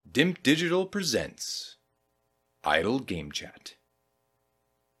Dimp Digital presents Idle Game Chat.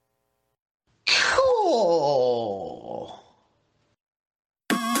 Cool.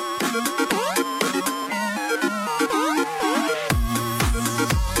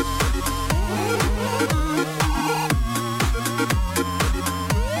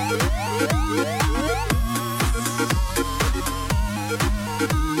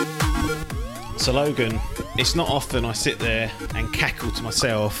 So Logan, it's not often I sit there and cackle to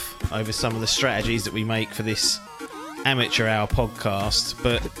myself over some of the strategies that we make for this amateur hour podcast,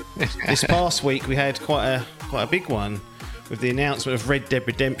 but this past week we had quite a big one with the announcement of Red Dead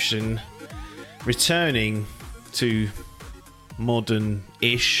Redemption returning to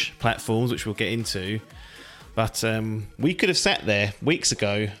modern-ish platforms, which we'll get into. But we could have sat there weeks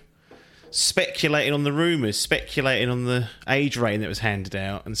ago speculating on the rumours, speculating on the age rating that was handed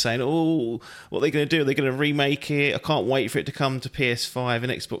out and saying, oh, what are they going to do? Are they going to remake it? I can't wait for it to come to PS5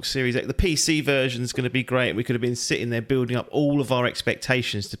 and Xbox Series X. The PC version is going to be great. We could have been sitting there building up all of our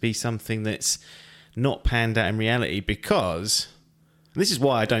expectations to be something that's not panned out in reality because, and this is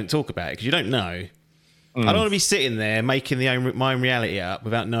why I don't talk about it, because you don't know. I don't want to be sitting there making my own reality up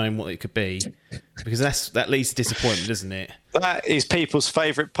without knowing what it could be, because that leads to disappointment, doesn't it? That is people's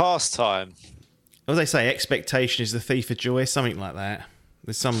favourite pastime. As they say, expectation is the thief of joy, something like that.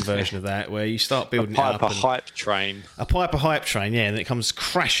 There's some version of that where you start building a it up. Hype train. A hype train, yeah, and it comes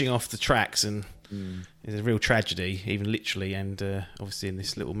crashing off the tracks, and it's a real tragedy, even literally, and obviously in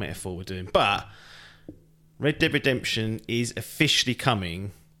this little metaphor we're doing. But Red Dead Redemption is officially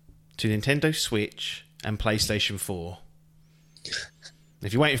coming to Nintendo Switch and PlayStation 4.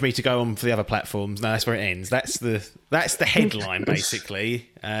 If you're waiting for me to go on for the other platforms, no, that's where it ends. That's the headline,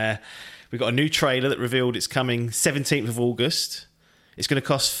 basically. We've got a new trailer that revealed it's coming 17th of August. It's going to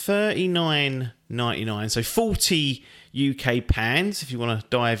cost $39.99, so 40 UK pounds if you want to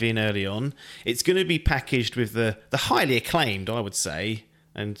dive in early on. It's going to be packaged with the highly acclaimed, I would say,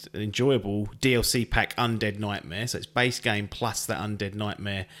 and enjoyable DLC pack Undead Nightmare. So it's base game plus that Undead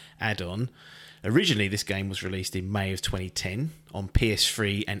Nightmare add-on. Originally, this game was released in May of 2010 on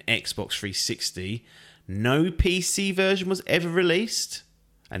PS3 and Xbox 360. No PC version was ever released,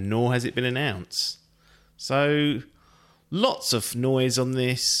 and nor has it been announced. So, lots of noise on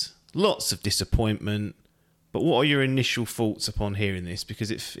this, lots of disappointment. But what are your initial thoughts upon hearing this? Because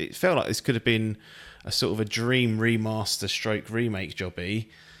it felt like this could have been a sort of a dream remaster stroke remake jobby.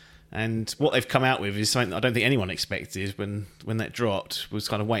 And what they've come out with is something that I don't think anyone expected when that dropped. Was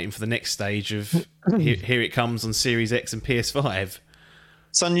kind of waiting for the next stage of here it comes on Series X and PS5.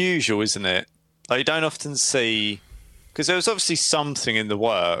 It's unusual, isn't it? Like, you don't often see, because there was obviously something in the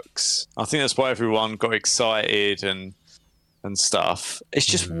works. I think that's why everyone got excited and stuff. It's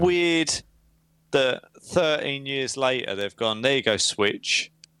just weird that 13 years later they've gone, there you go,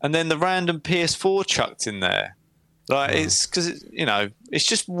 Switch, and then the random PS4 chucked in there. Like, it's because it's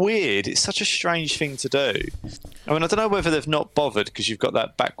just weird. It's such a strange thing to do. I mean, I don't know whether they've not bothered because you've got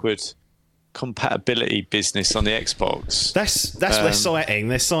that backward compatibility business on the Xbox. That's what they're citing.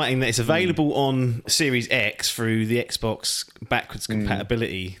 They're citing that it's available on Series X through the Xbox backwards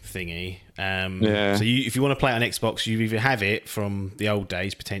compatibility thingy. So if you want to play it on Xbox, you either have it from the old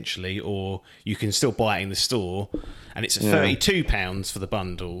days potentially, or you can still buy it in the store. And it's £32 for the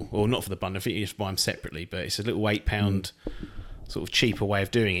bundle, or not for the bundle. I think you just buy them separately, but it's a little £8 sort of cheaper way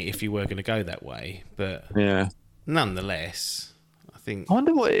of doing it if you were going to go that way. But nonetheless, I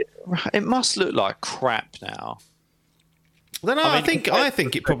wonder what it must look like crap now. I don't know. I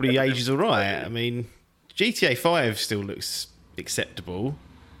think it probably ages all right. I mean, GTA 5 still looks acceptable,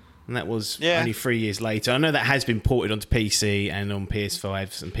 and that was only 3 years later. I know that has been ported onto PC and on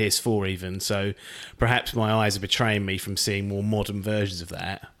PS5 and PS4 even, so perhaps my eyes are betraying me from seeing more modern versions of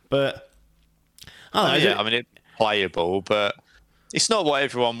that. But I mean, it's playable, but it's not what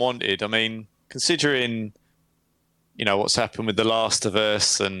everyone wanted. I mean, considering what's happened with The Last of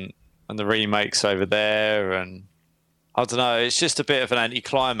Us and the remakes over there, and I don't know, it's just a bit of an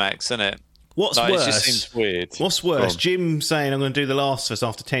anticlimax, isn't it? What's worse? It just seems weird. What's worse? Jim saying I'm going to do The Last of Us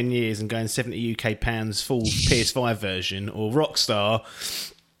after 10 years and going 70 UK pounds full PS5 version, or Rockstar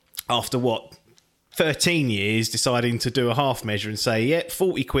after 13 years deciding to do a half measure and say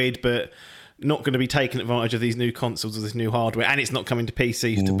 40 quid, but not going to be taking advantage of these new consoles or this new hardware, and it's not coming to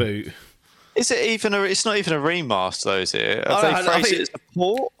PCs to boot. Is it even it's not even a remaster, though, is it? Have they phrased it as a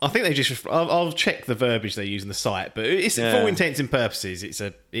port? I think they just. I'll check the verbiage they use on the site, but it's for all intents and purposes,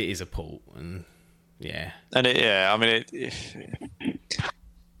 it is a port, and and I mean,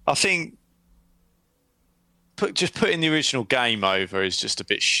 I think just putting the original game over is just a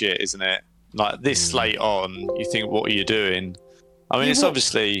bit shit, isn't it? Like this late on, you think, what are you doing? I mean, Yeah, it's what-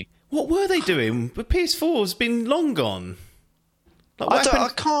 obviously. What were they doing? The PS4's been long gone. Like, what I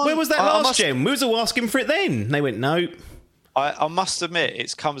happened- can't- Where was that I last must- gen? We was all asking for it then. They went, no. I must admit,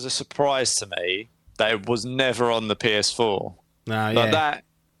 it's come as a surprise to me that it was never on the PS4. No, Like yeah.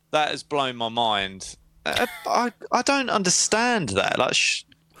 that has blown my mind. I don't understand that. Like,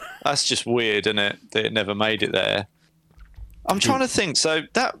 that's just weird, isn't it? That it never made it there. I'm trying to think. So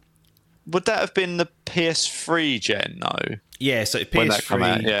would that have been the PS3 gen? No. Yeah, so When that come PS3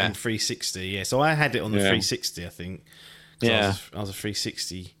 out, yeah. and 360. Yeah, so I had it on the Yeah. 360, I think. 'Cause Yeah. I was a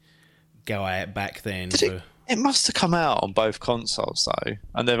 360 guy back then. Did for- it must have come out on both consoles though,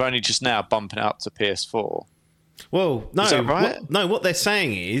 and they're only just now bumping it up to PS4. Well, no, Is that right? what they're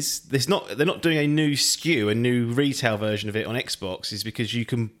saying is they're not doing a new SKU, a new retail version of it on Xbox, is because you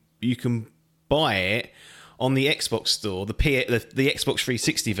can buy it on the Xbox store, the Xbox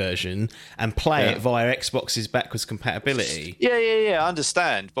 360 version, and play Yeah. it via Xbox's backwards compatibility. Yeah, I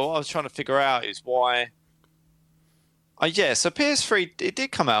understand. But what I was trying to figure out is why. So PS3, it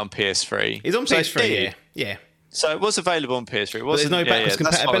did come out on PS3. It's on So it PS3, did. yeah. So it was available on PS3. It But there's wasn't, no backwards that's what I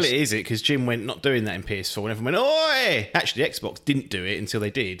was- compatibility, is it? Because Jim went not doing that in PS4, and everyone went, "Oi!" Actually, Xbox didn't do it until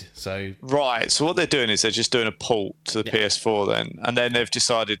they did. So Right. So what they're doing is they're just doing a port to the Yeah. PS4 then, and then they've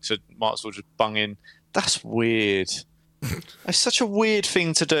decided to might as well just bung in. That's weird. It's such a weird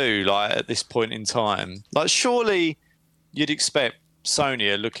thing to do. Like at this point in time, like surely you'd expect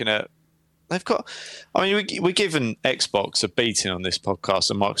Sony are looking at. They've got. I mean, we're given Xbox a beating on this podcast,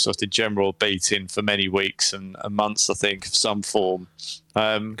 and Microsoft in general a beating for many weeks and months, I think, of some form.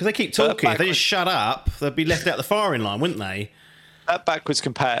 because they keep But talking, if they backwards- just shut up, they'd be left out the firing line, wouldn't they? That backwards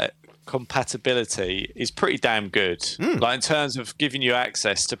compatibility is pretty damn good. Like in terms of giving you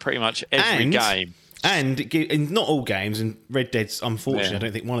access to pretty much every And- game. And in not all games, and Red Dead's unfortunately, Yeah. I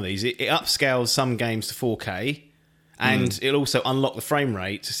don't think one of these. It upscales some games to 4K, and it'll also unlock the frame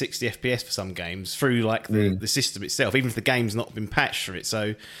rate to 60 FPS for some games through like the system itself, even if the game's not been patched for it.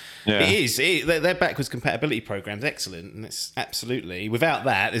 So Yeah. their backwards compatibility program's excellent, and it's absolutely without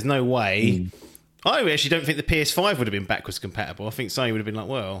that, there's no way. I actually don't think the PS5 would have been backwards compatible. I think Sony would have been like,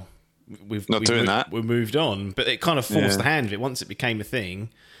 well, we've doing that. We've moved on, but it kind of forced Yeah. the hand of it once it became a thing.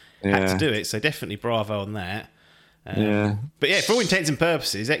 Had to do it, so definitely bravo on that. Yeah. But yeah, for all intents and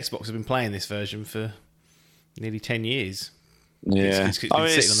purposes, Xbox have been playing this version for nearly 10 years. Yeah. It's been sitting on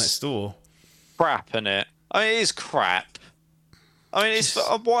that store. Crap, isn't it? I mean, it is crap. I mean, it's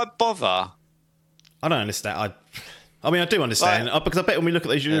why bother? I don't understand. I mean, I do understand because I bet when we look at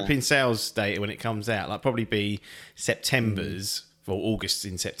those European sales data when it comes out, like probably be September's or August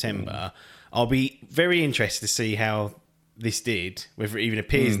in September. I'll be very interested to see how this did, whether it even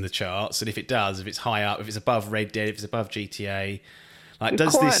appears in the charts, and if it does, if it's high up, if it's above Red Dead, if it's above GTA. Like, It's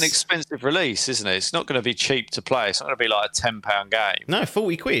does quite this an expensive release, isn't it? It's not going to be cheap to play. It's not going to be like a £10 game. no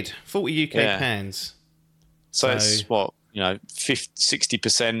 40 quid, 40 UK Yeah. pounds. So So- it's what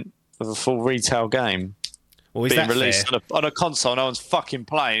 60% of a full retail game Well, is being that released fair? on a console no one's fucking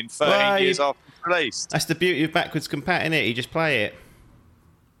playing 13 Well, years after it's released. That's the beauty of backwards compat, innit? You just play it.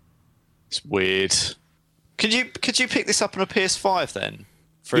 It's weird. Could you pick this up on a PS5 then?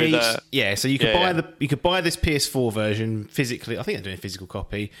 Through So you could Yeah, buy yeah. you could buy this PS4 version physically. I think they're doing a physical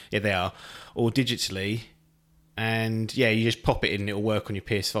copy. Yeah, they are, or digitally. And yeah, you just pop it in, and it'll work on your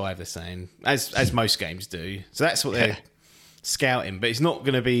PS5. They're saying, as most games do. So that's what they're Yeah. scouting. But it's not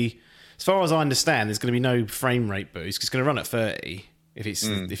going to be, as far as I understand, there's going to be no frame rate boost. 'Cause it's going to run at 30 if it's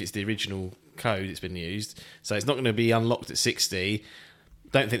the original code that's been used. So it's not going to be unlocked at 60.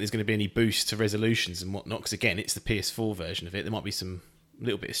 Don't think there's going to be any boost to resolutions and whatnot. Because again, it's the PS4 version of it. There might be some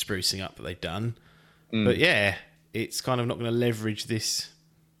little bit of sprucing up that they've done. But yeah, it's kind of not going to leverage these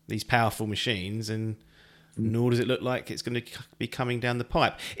powerful machines, and nor does it look like it's going to be coming down the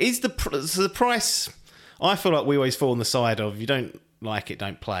pipe. Is the price? I feel like we always fall on the side of, you don't like it,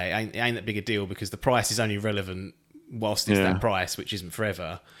 don't play it. It ain't that big a deal because the price is only relevant whilst it's Yeah. that price, which isn't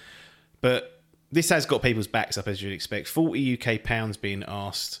forever. But this has got people's backs up, as you'd expect. 40 UK pounds being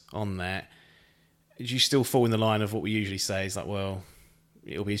asked on that. Do you still fall in the line of what we usually say is like, well,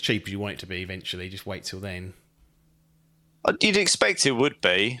 it'll be as cheap as you want it to be eventually, just wait till then? You'd expect it would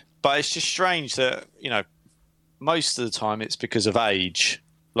be, but it's just strange that most of the time it's because of age.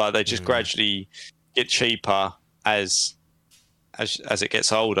 Like they just gradually get cheaper as it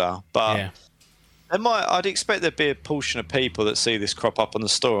gets older. But Yeah. I'd expect there'd be a portion of people that see this crop up on the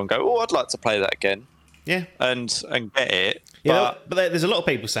store and go, "Oh, I'd like to play that again," Yeah. and get it. Yeah, but there's a lot of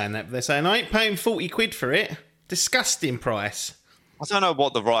people saying that. They're saying, I ain't paying 40 quid for it. Disgusting price. I don't know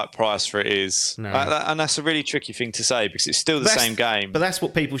what the right price for it is, No. and that's a really tricky thing to say because it's still the same game. But that's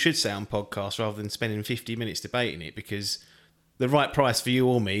what people should say on podcasts rather than spending 50 minutes debating it, because the right price for you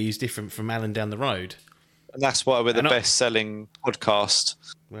or me is different from Alan down the road. And that's why we're the And best-selling podcast.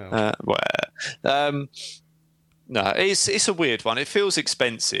 Well, No, it's a weird one. It feels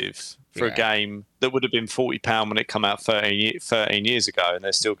expensive for a game that would have been £40 when it came out 13 years ago, and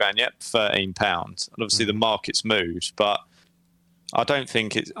they're still going, yep, £13. And obviously the market's moved, but I don't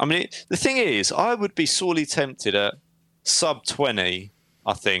think it's... I mean, the thing is, I would be sorely tempted at sub 20,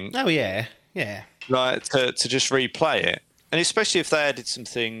 I think. Oh, yeah. Like, to just replay it. And especially if they added some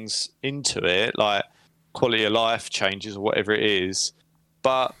things into it, like quality of life changes or whatever it is.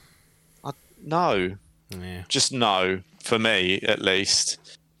 But no. Yeah. Just no, for me, at least.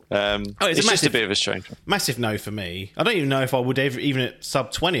 It's just a bit of a strange one. Massive no for me. I don't even know if I would ever, even at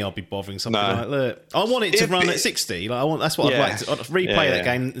sub 20, I'd be bothering something like, look, I want it to run at 60. Like, that's what I'd like to. I'd replay that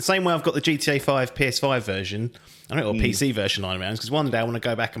game the same way I've got the GTA 5 PS5 version. I don't got a PC version lying around because one day I want to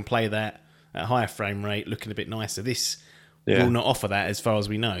go back and play that at a higher frame rate, looking a bit nicer. This will not offer that as far as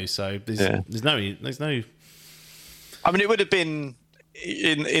we know. So there's no. I mean, it would have been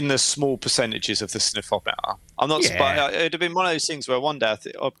in the small percentages of the sniffometer. I'm not surprised. It would have been one of those things where one day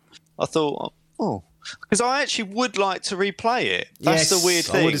I thought, because I actually would like to replay it. That's the weird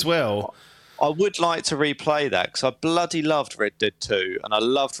thing. I would as well. I would like to replay that because I bloody loved Red Dead 2 and I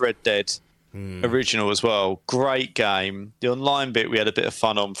loved Red Dead Original as well. Great game. The online bit we had a bit of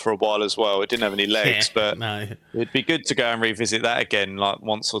fun on for a while as well. It didn't have any legs, but it'd be good to go and revisit that again, like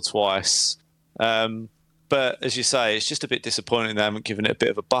once or twice. But as you say, it's just a bit disappointing they haven't given it a bit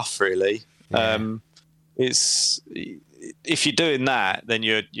of a buff, really. It's if you're doing that, then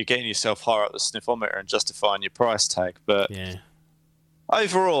you're getting yourself higher up the sniffometer and justifying your price tag. But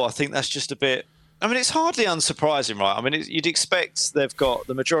overall, I think that's just a bit. I mean, it's hardly unsurprising, right? I mean, you'd expect they've got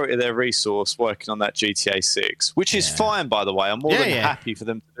the majority of their resource working on that GTA 6, which is fine, by the way. I'm more than happy for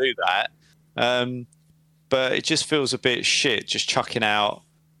them to do that. But it just feels a bit shit, just chucking out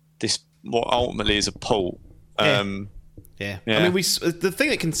this what ultimately is a port. I mean, the thing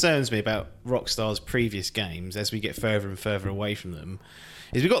that concerns me about Rockstar's previous games, as we get further and further away from them,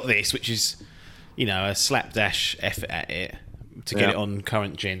 is we've got this, which is, a slapdash effort at it to get it on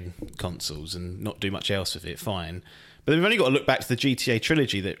current gen consoles and not do much else with it. Fine, but we've only got to look back to the GTA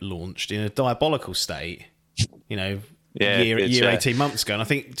trilogy that launched in a diabolical state. Year 18 months ago, and I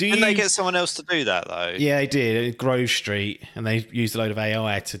think didn't they get someone else to do that though? Yeah, they did. Grove Street, and they used a load of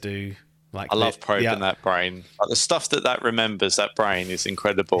AI to do. I love probing that brain. Like the stuff that remembers that brain is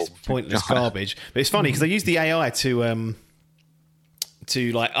incredible. It's pointless garbage. But it's funny because they used the AI to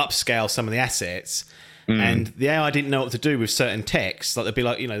like upscale some of the assets, and the AI didn't know what to do with certain text. Like there'd be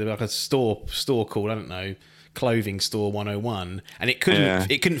like a store called, I don't know, Clothing Store 101, and it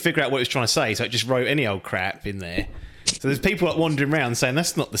couldn't figure out what it was trying to say, so it just wrote any old crap in there. So there's people like wandering around saying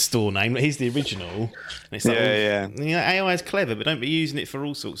that's not the store name, but here's the original. And it's like, AI is clever, but don't be using it for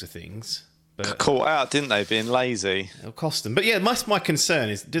all sorts of things. But caught out, didn't they, being lazy? It'll cost them. But yeah, my concern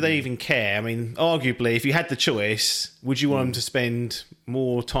is, do they even care? I mean, arguably, if you had the choice, would you want them to spend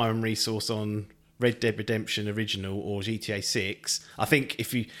more time and resource on Red Dead Redemption Original or GTA 6? I think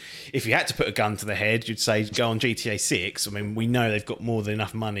if you had to put a gun to the head, you'd say go on GTA 6. I mean, we know they've got more than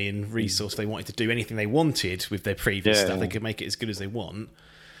enough money and resource. They wanted to do anything they wanted with their previous stuff. They could make it as good as they want.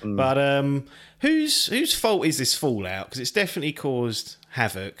 But whose fault is this fallout? Because it's definitely caused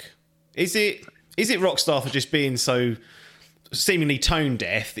havoc. Is it Rockstar for just being so seemingly tone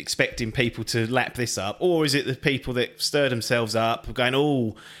deaf, expecting people to lap this up, or is it the people that stir themselves up, going,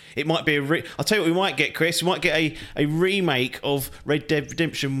 "Oh, it might be I'll tell you what we might get, Chris. We might get a remake of Red Dead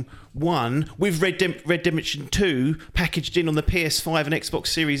Redemption 1 with Red Dead Redemption 2 packaged in on the PS5 and Xbox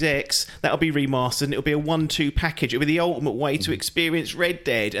Series X. That'll be remastered, and it'll be a 1-2 package. It'll be the ultimate way to experience Red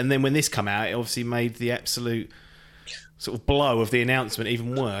Dead." And then when this come out, it obviously made the absolute sort of blow of the announcement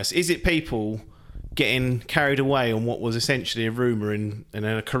even worse. Is it people getting carried away on what was essentially a rumour in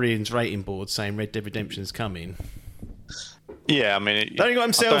a Korean's rating board saying Red Dead Redemption's coming? Yeah, I mean... They only got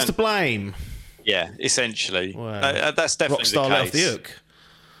themselves to blame. Yeah, essentially. Well, that's definitely Rockstar the let case. off the hook.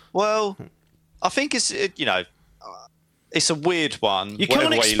 Well, I think it's a weird one. You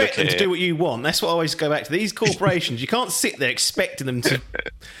can't expect them to do what you want. That's what I always go back to. These corporations, you can't sit there expecting them to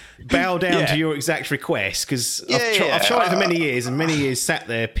bow down to your exact request, because I've tried it for many years, and many years sat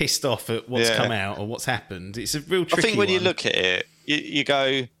there pissed off at what's come out or what's happened. It's a real tricky one. I think when you look at it, you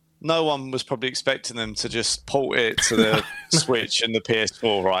go, no one was probably expecting them to just port it to the Switch and the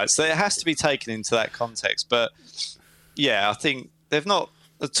PS4, right? So it has to be taken into that context. But yeah, I think they've not,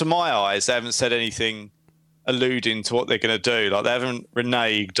 to my eyes, they haven't said anything alluding to what they're going to do. Like, they haven't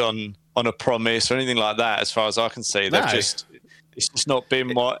reneged on a promise or anything like that, as far as I can see. They've just it's just not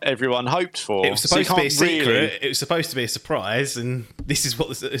been what everyone hoped for. It was supposed to be a secret. Really... It was supposed to be a surprise, and this is what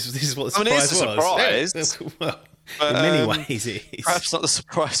the surprise I mean, it's a was. surprise. Well, But, in many ways, it is. Perhaps not the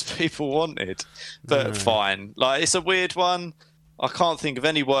surprise people wanted, but fine. Like, it's a weird one. I can't think of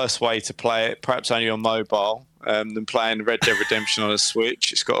any worse way to play it, perhaps only on mobile, than playing Red Dead Redemption on a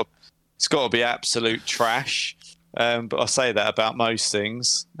Switch. It's got to be absolute trash. But I say that about most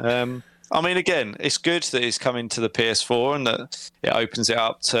things. I mean, again, it's good that it's coming to the PS4 and that it opens it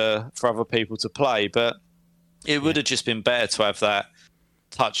up for other people to play. But it would have just been better to have that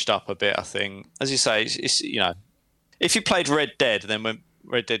touched up a bit, I think. As you say, it's if you played Red Dead and then went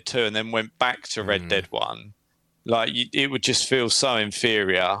Red Dead 2 and then went back to Red Dead 1, like it would just feel so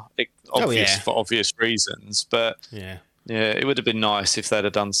inferior, for obvious reasons. But yeah, it would have been nice if they'd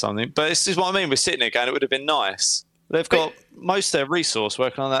have done something. But this is what I mean. We're sitting here going, it would have been nice. They've got most of their resource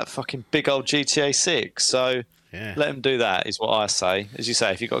working on that fucking big old GTA 6. So let them do that, is what I say. As you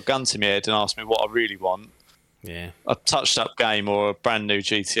say, if you've got a gun to my head and ask me what I really want, a touched up game or a brand new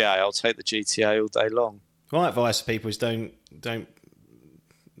GTA, I'll take the GTA all day long. My advice to people is don't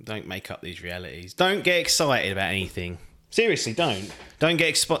make up these realities. Don't get excited about anything. Seriously, don't get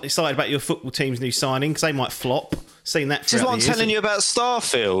excited about your football team's new signing because they might flop. Seen that. This is what I'm telling you about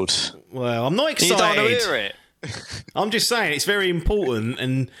Starfield. Well, I'm not excited. You don't want to hear it. I'm just saying it's very important,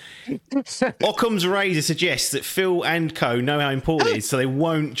 and Occam's razor suggests that Phil and co know how important it is, so they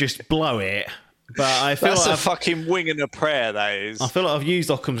won't just blow it. But I feel that's like a fucking wing and a prayer, that is. I feel like I've used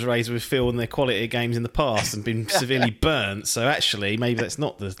Occam's razor with Phil and their quality of games in the past and been severely burnt. So actually, maybe that's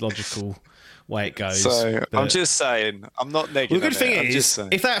not the logical way it goes. So I'm just saying, I'm not negative. Well, the good thing is,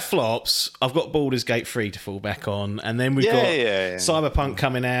 if that flops, I've got Baldur's Gate 3 to fall back on, and then we've got Cyberpunk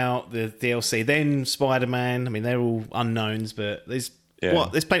coming out, the DLC, then Spider-Man. I mean, they're all unknowns, but there's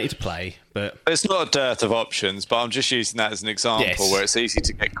plenty to play. But it's not a dearth of options, but I'm just using that as an example where it's easy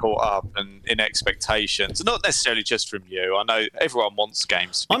to get caught up and in expectations. Not necessarily just from you. I know everyone wants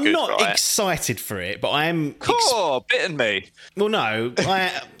games to be I'm good, not right? excited for it, but I am... bitten me. Well, no,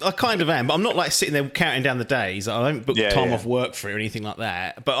 I kind of am, but I'm not like sitting there counting down the days. I don't book time off work for it or anything like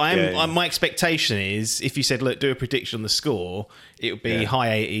that. But I am. My expectation is, if you said, look, do a prediction on the score, it would be high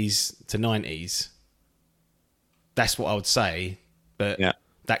 80s to 90s. That's what I would say. But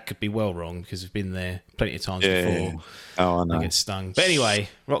that could be well wrong because we've been there plenty of times before. Yeah. Oh, I know. I get stung. But anyway,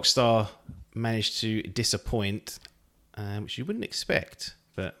 Rockstar managed to disappoint, which you wouldn't expect.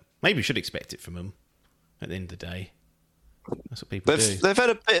 But maybe you should expect it from them at the end of the day. That's what people do. They've had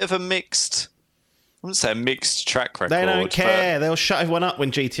a bit of a mixed... I wouldn't say a mixed track record. They don't care. They'll shut everyone up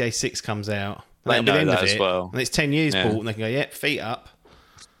when GTA 6 comes out. They know that as well. And it's 10 years bought, and they can go, feet up.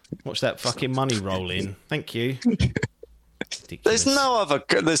 Watch that fucking money roll in. Thank you. Ridiculous.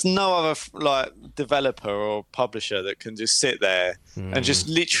 There's no other like developer or publisher that can just sit there and just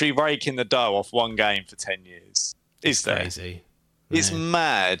literally rake in the dough off one game for 10 years. Is there? Crazy. It's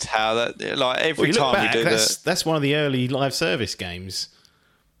mad how that like every time you do that. That's one of the early live service games.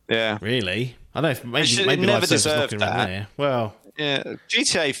 Yeah, really. I don't know. Maybe never live service deserved knocking around there. Well,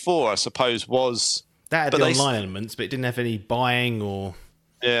 GTA 4, I suppose, was that had the online elements, but it didn't have any buying or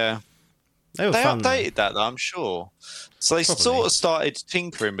they fun, updated that though, I'm sure. So they sort of started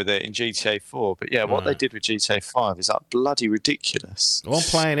tinkering with it in GTA 4, but what they did with GTA 5 is like bloody ridiculous. Well, I'm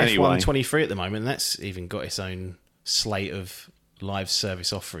playing F1 23 at the moment, and that's even got its own slate of live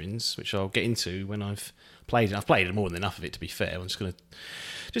service offerings, which I'll get into when I've played it. I've played more than enough of it, to be fair. I'm just going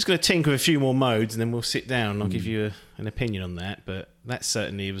to tinker with a few more modes, and then we'll sit down and I'll give you an opinion on that. But that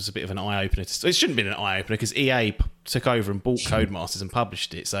certainly was a bit of an eye-opener. It shouldn't have been an eye-opener because EA took over and bought Codemasters and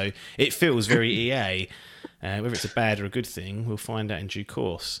published it, so it feels very EA. Whether it's a bad or a good thing, we'll find out in due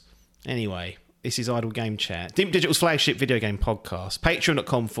course. Anyway, this is Idle Game Chat, Dimp Digital's flagship video game podcast.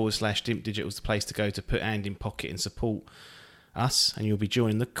 Patreon.com/Dimp Digital is the place to go to put hand in pocket and support us, and you'll be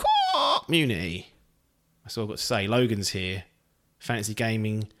joining the community. That's all I've got to say. Logan's here. Fantasy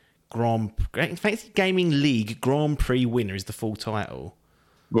Gaming League Grand Prix winner is the full title.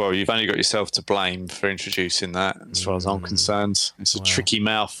 Well, you've only got yourself to blame for introducing that, as far as I'm concerned. It's a tricky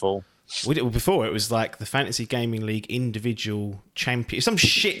mouthful. Before it was like the Fantasy Gaming League individual champion, some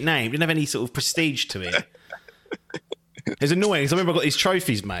shit name. It didn't have any sort of prestige to it. It was annoying because I remember I got these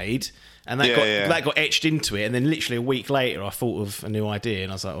trophies made, and that got etched into it. And then literally a week later, I thought of a new idea,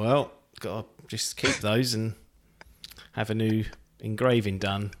 and I was like, well, got to just keep those and have a new engraving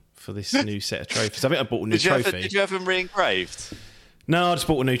done for this new set of trophies. I think I bought a new trophy. Did you have them re-engraved? No, I just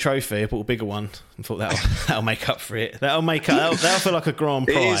bought a new trophy. I bought a bigger one and thought that'll make up for it. That'll feel like a grand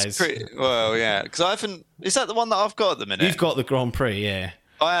prize. Because I haven't. Is that the one that I've got at the minute? You've got the Grand Prix, yeah.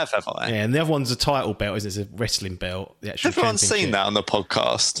 I have I? Yeah, and the other one's a title belt, isn't it? It's a wrestling belt. The actual Everyone's championship. seen that on the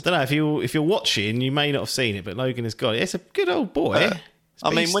podcast. I don't know if you're watching, you may not have seen it, but Logan has got it. It's a good old boy. It's I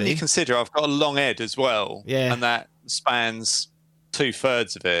mean, when you beastie. consider I've got a long head as well, Yeah. and that spans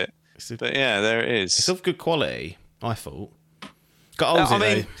 2/3 of it. It's, But yeah, there it is. it's of good quality, I thought. Got holes I in it,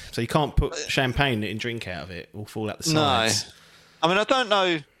 mean- though, so you can't put champagne and drink out of it. It will fall out the No, sides. I mean, I don't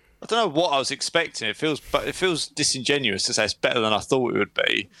know what I was expecting. It feels disingenuous to say it's better than I thought it would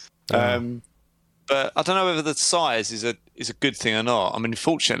be. But I don't know whether the size is a good thing or not. I mean,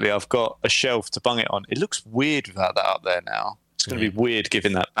 fortunately, I've got a shelf to bung it on. It looks weird without that up there now. It's going to be weird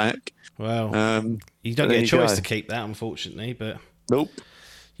giving that back. Well, you don't there get a you choice go. to keep that, unfortunately, but Nope.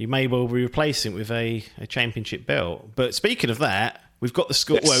 you may well be replacing it with a championship belt. But speaking of that, we've got the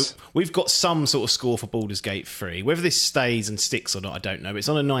score. Yes. Well, we've got some sort of score for Baldur's Gate 3. Whether this stays and sticks or not, I don't know. But it's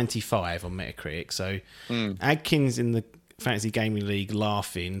on a 95 on Metacritic. So Adkins in the Fantasy Gaming League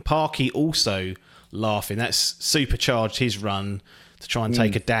laughing. Parky also laughing. That's supercharged his run to try and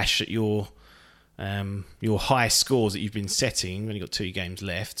take a dash at your high scores that you've been setting. You've only got 2 games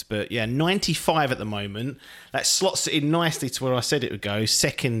left. But yeah, 95 at the moment. That slots it in nicely to where I said it would go.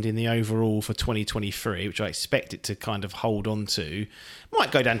 Second in the overall for 2023, which I expect it to kind of hold on to.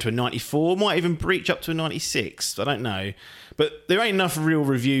 Might go down to a 94, might even breach up to a 96. I don't know. But there ain't enough real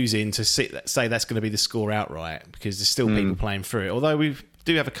reviews in to say that's going to be the score outright, because there's still people playing through it. Although we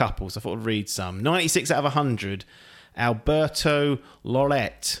do have a couple, so I thought I'd read some. 96 out of 100. Alberto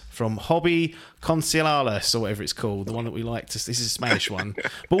Lorette from Hobby Concilialis, or whatever it's called, the one that we like to. This is a Spanish one.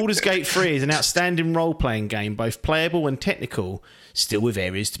 Baldur's Gate 3 is an outstanding role-playing game, both playable and technical, still with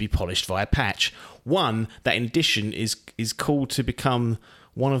areas to be polished via patch. One that, in addition, is called to become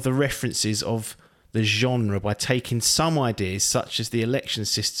one of the references of the genre by taking some ideas, such as the election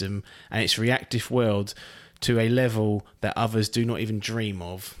system and its reactive world, to a level that others do not even dream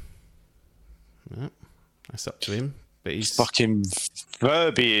of. Well, that's up to him. But he's Fucking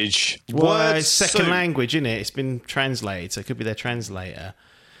verbiage. well, Word it's second soup. language, isn't it? It's been translated, so it could be their translator.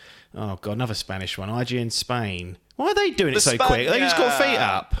 Oh god, another Spanish one. IGN Spain. Why are they doing it so quick? They just got feet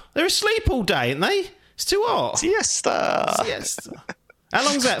up. They're asleep all day, aren't they? It's too hot. Siesta. Siesta. How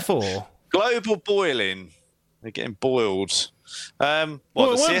long's that for? Global boiling. They're getting boiled. Well, What, it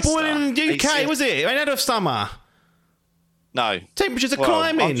the wasn't siesta? boiling in the UK, was it? It ain't out of summer. No. Temperatures are Well,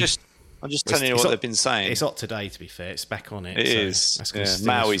 climbing. I'm just telling you It's what hot- they've been saying. It's hot today, to be fair. It's back on it. It so is. that's gonna Yeah. steer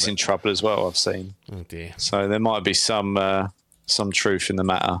us Maui's for in that. trouble as well, I've seen. Oh dear. So there might be some truth in the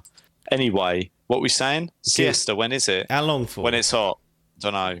matter. Anyway, what we saying? Siesta, when is it? How long for? When it's hot?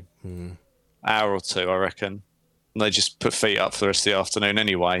 Don't know. Hour or two, I reckon. And they just put feet up for the rest of the afternoon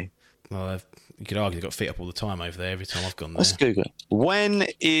anyway. Well, you could argue they've got feet up all the time over there. Every time I've gone there. Let's Google it. When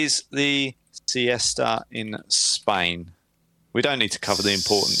is the siesta in Spain? We don't need to cover the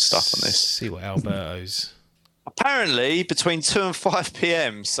important stuff on this. See what Alberto's. Apparently, between 2 and 5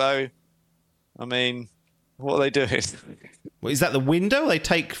 p.m. So, I mean, what are they doing? Well, is that the window? They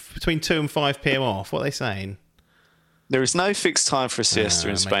take between 2 and 5 p.m. off. What are they saying? There is no fixed time for a siesta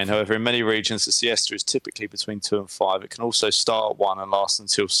in mate. Spain. However, in many regions, the siesta is typically between 2 and 5. It can also start at 1 and last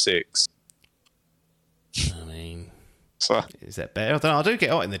until 6. I mean, So, is that better? I don't know. I do get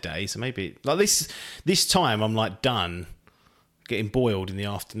hot in the day, so maybe like this time I'm like done getting boiled in the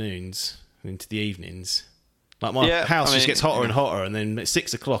afternoons and into the evenings. Like my Yeah, house I just mean- gets hotter and hotter, and then at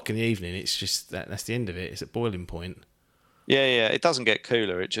 6 o'clock in the evening, it's just that's the end of it. It's at boiling point. yeah, it doesn't get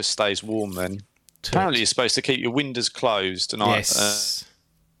cooler. It just stays warm then. Apparently, you're supposed to keep your windows closed, and Yes.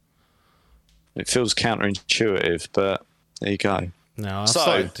 it feels counterintuitive, but there you go. No, I've So,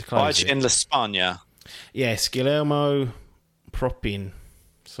 started to close in it. La España. Yes, Guillermo Propin.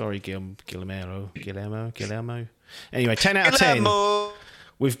 Sorry, Guillermo. Anyway, 10 out of 10. Guillermo.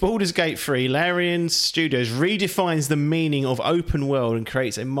 With Baldur's Gate 3, Larian Studios redefines the meaning of open world and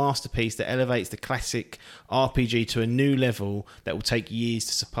creates a masterpiece that elevates the classic RPG to a new level that will take years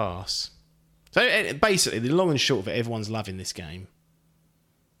to surpass. So basically, the long and short of it, everyone's loving this game.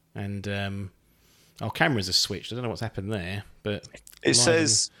 And our cameras are switched. I don't know what's happened there, but It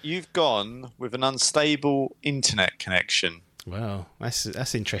says you've gone with an unstable internet connection. well,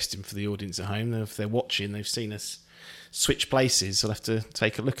 that's interesting for the audience at home. If they're watching, they've seen us switch places. I'll have to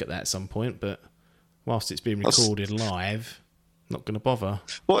take a look at that at some point. But whilst it's being recorded live, not going to bother.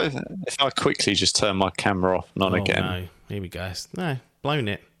 What if I quickly just turn my camera off and on again? No, here we go. No, blown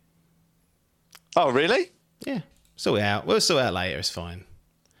it. Oh, really? Yeah, sort it out. We'll sort it out later. It's fine.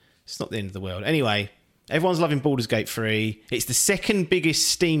 It's not the end of the world. Anyway, everyone's loving Baldur's Gate 3. It's the second biggest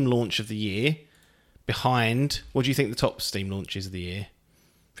Steam launch of the year. Behind, what do you think the top Steam launch is of the year?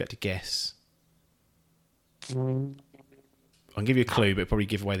 If you had to guess. I'll give you a clue, but it'll probably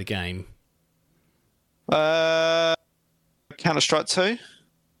give away the game. Counter-Strike 2?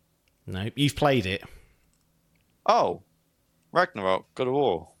 No, you've played it. Oh, Ragnarok, God of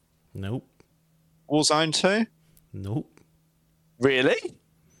War. Nope. Warzone 2? Nope. Really?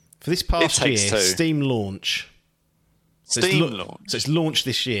 For this past year, Takes Two. Steam launch. Steam launch? So it's launched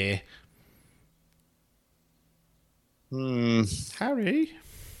this year. Harry?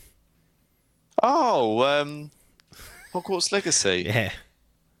 Oh, Hogwarts Legacy. Yeah.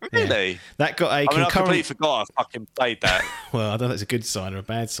 Really? That got a I concurrent... completely forgot I fucking played that. Well, I don't know if it's a good sign or a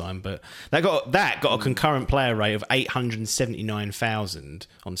bad sign, but that got a concurrent player rate of 879,000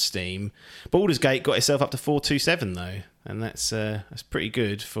 on Steam. Baldur's Gate got itself up to 427 though, and that's pretty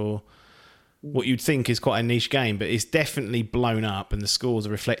good for what you'd think is quite a niche game, but it's definitely blown up, and the scores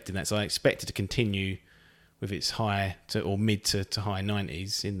are reflecting that. So I expect it to continue with its high to or mid to high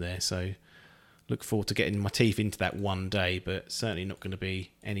 90s in there. So look forward to getting my teeth into that one day, but certainly not going to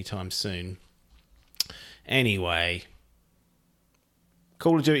be anytime soon. Anyway,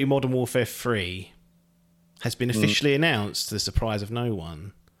 Call of Duty Modern Warfare 3 has been officially announced to the surprise of no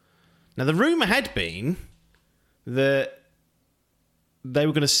one. Now, the rumour had been that they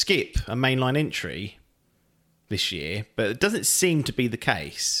were going to skip a mainline entry this year, but it doesn't seem to be the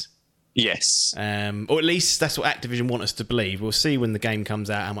case. Yes. Or at least that's what Activision want us to believe. We'll see when the game comes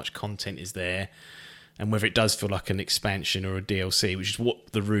out how much content is there and whether it does feel like an expansion or a DLC, which is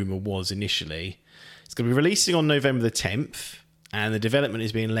what the rumour was initially. It's going to be releasing on November the 10th, and the development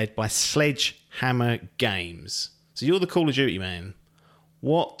is being led by Sledgehammer Games. So you're the Call of Duty man.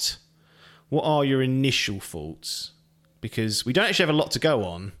 What are your initial thoughts? Because we don't actually have a lot to go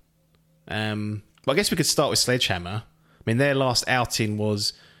on. But I guess we could start with Sledgehammer. I mean, their last outing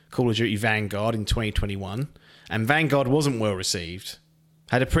was Call of Duty Vanguard in 2021, and Vanguard wasn't well received.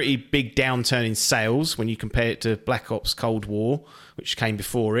 Had a pretty big downturn in sales when you compare it to Black Ops Cold War, which came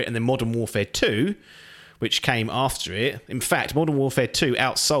before it, and then Modern Warfare 2, which came after it. In fact, Modern Warfare 2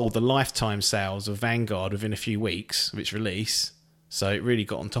 outsold the lifetime sales of Vanguard within a few weeks of its release, so it really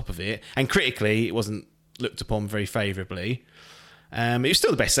got on top of it. And critically, it wasn't looked upon very favourably. It was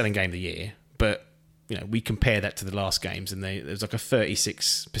still the best-selling game of the year, but we compare that to the last games, and there was like a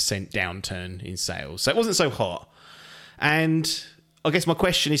 36% downturn in sales. So it wasn't so hot. And I guess my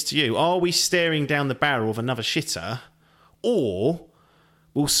question is to you, are we staring down the barrel of another shitter, or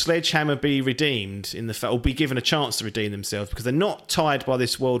will Sledgehammer be redeemed or be given a chance to redeem themselves because they're not tied by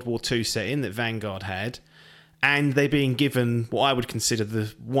this World War II setting that Vanguard had, and they're being given what I would consider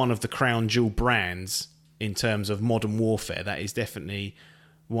one of the crown jewel brands in terms of modern warfare? That is definitely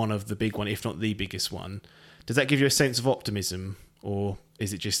one of the big one, if not the biggest one. Does that give you a sense of optimism, or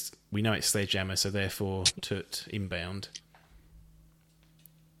is it just we know it's Sledgehammer, so therefore tut inbound?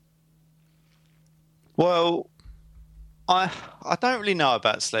 Well, I don't really know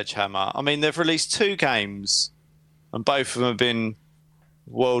about Sledgehammer. I mean, they've released 2 games, and both of them have been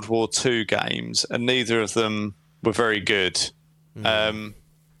World War II games, and neither of them were very good.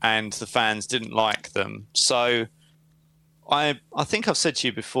 And the fans didn't like them. So I think I've said to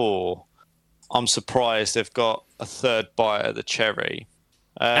you before, I'm surprised they've got a third bite at the cherry.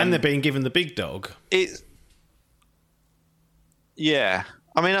 And they're being given the big dog. Yeah.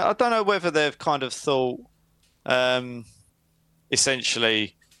 I mean, I don't know whether they've kind of thought,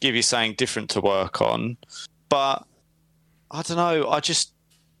 essentially, give you something different to work on. But I don't know.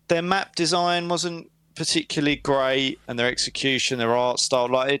 Their map design wasn't particularly great, and their execution, their art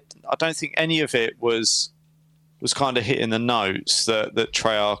style, I don't think any of it was kind of hitting the notes that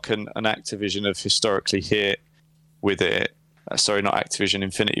Treyarch and Activision have historically hit with it. Sorry, not Activision,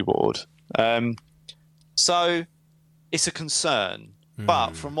 Infinity Ward. So it's a concern.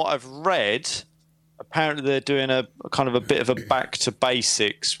 But from what I've read, apparently they're doing a kind of a bit of a back to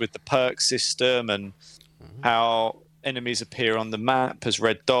basics with the perk system and how enemies appear on the map as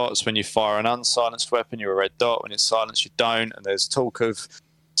red dots. When you fire an unsilenced weapon, you're a red dot. When it's silenced, you don't. And there's talk of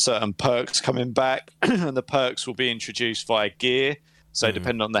certain perks coming back, and the perks will be introduced via gear. So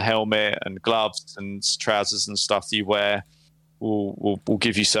depending on the helmet and gloves and trousers and stuff that you wear, will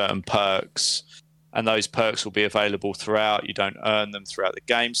give you certain perks. And those perks will be available throughout. You don't earn them throughout the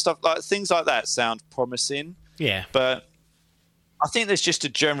game. Things like that sound promising. Yeah. But I think there's just a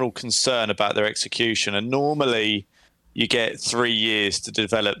general concern about their execution. And normally you get 3 years to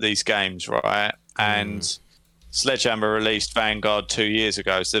develop these games, right? And Sledgehammer released Vanguard 2 years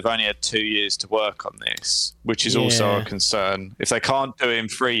ago, so they've only had 2 years to work on this, which is also a concern. If they can't do it in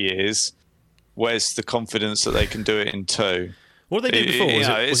 3 years, where's the confidence that they can do it in 2? What did they do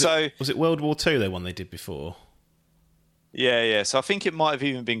before? Was it World War II, the one they did before? Yeah. So I think it might have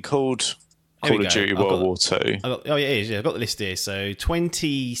even been called Here we Call of go. Duty I've World got- War Two. Oh, yeah, it is. Yeah, I've got the list here. So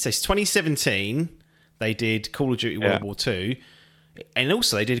 2017, they did Call of Duty World Yeah. War Two, and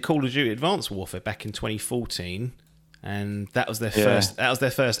also they did Call of Duty Advanced Warfare back in 2014, and that was their first. That was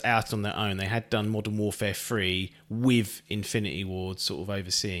their first out on their own. They had done Modern Warfare 3 with Infinity Ward sort of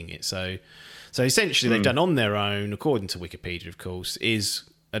overseeing it. So essentially, they've done on their own, according to Wikipedia, of course, is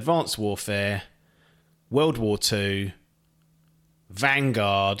Advanced Warfare, World War Two,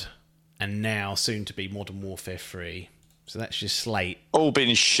 Vanguard, and now soon to be Modern Warfare 3. So that's your slate. All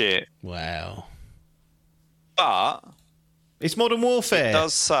been shit. Wow. But It's Modern Warfare. it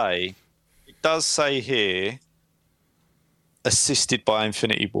does say here, assisted by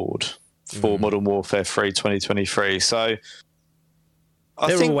Infinity Ward for Modern Warfare 3 2023. So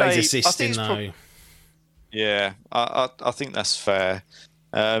They're think always I assisting, think it's though. yeah, I think that's fair.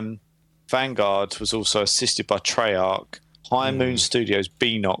 Vanguard was also assisted by Treyarch, High Moon Studios,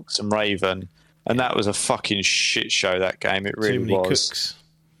 Beanox, and Raven, and that was a fucking shit show. That game, it really Too many was. cooks.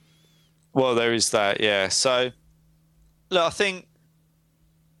 Well, there is that, yeah. So, look, I think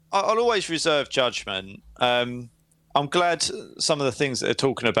I'll always reserve judgment. I'm glad some of the things that they're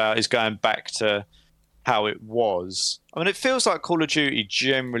talking about is going back to how it was. I mean, it feels like Call of Duty,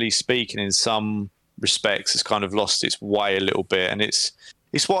 generally speaking, in some respects, has kind of lost its way a little bit, and it's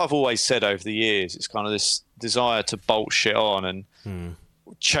what I've always said over the years. It's kind of this desire to bolt shit on and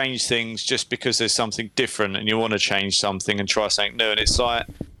change things just because there's something different, and you want to change something and try something new. And it's like,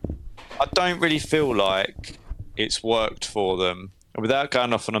 I don't really feel like it's worked for them. And without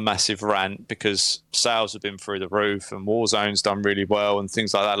going off on a massive rant, because sales have been through the roof and Warzone's done really well and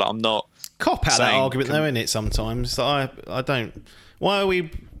things like that. Like, I'm not Cop out that saying argument, though, isn't it, sometimes? I don't... Why are we...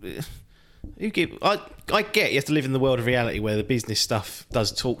 I get you have to live in the world of reality where the business stuff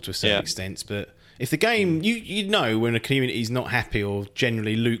does talk to a certain extent, but if the game... You know when a community is not happy or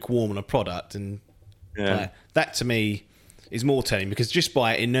generally lukewarm on a product, and like, that, to me, is more telling, because just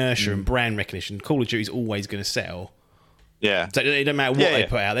by inertia and brand recognition, Call of Duty is always going to sell. Yeah. So it don't matter what they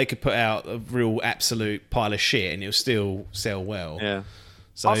put out. They could put out a real absolute pile of shit and it'll still sell well. Yeah.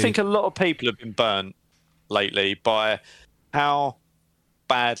 So I think a lot of people have been burnt lately by how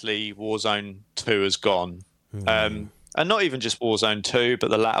badly Warzone 2 has gone. And not even just Warzone 2,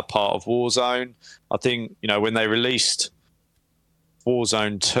 but the latter part of Warzone. I think, when they released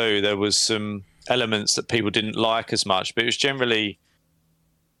Warzone 2, there was some elements that people didn't like as much, but it was generally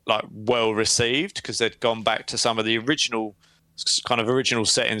like well received because they'd gone back to some of the original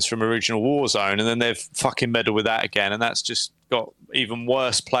settings from original Warzone, and then they've fucking meddled with that again, and that's just got even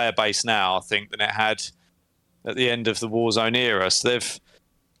worse player base now, I think, than it had at the end of the Warzone era. So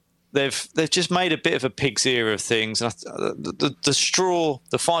they've just made a bit of a pig's ear of things, and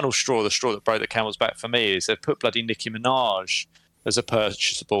the final straw that broke the camel's back for me is they've put bloody Nicki Minaj as a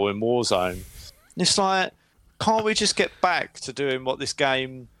purchasable in Warzone. And it's like, can't we just get back to doing what this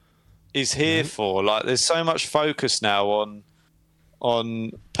game is here for? Like, there's so much focus now on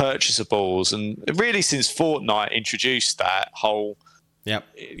purchasables, and really since Fortnite introduced that whole,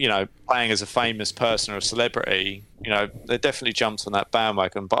 playing as a famous person or a celebrity, they definitely jumped on that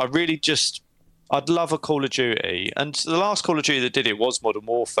bandwagon. But I'd love a Call of Duty, and the last Call of Duty that did it was Modern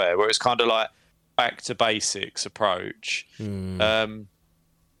Warfare, where it's kind of like back to basics approach.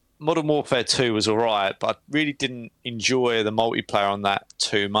 Modern Warfare 2 was alright, but I really didn't enjoy the multiplayer on that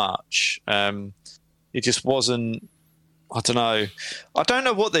too much. It just wasn't... I don't know. I don't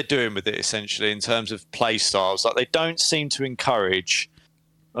know what they're doing with it, essentially, in terms of play styles. Like, they don't seem to encourage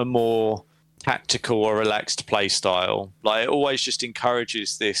a more tactical or relaxed play style. Like, it always just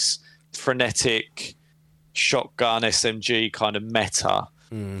encourages this frenetic shotgun SMG kind of meta.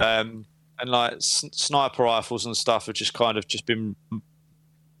 And like sniper rifles and stuff have just been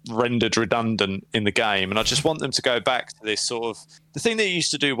rendered redundant in the game, and I just want them to go back to this sort of... The thing that you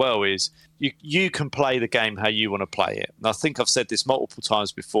used to do well is you can play the game how you want to play it, and I think I've said this multiple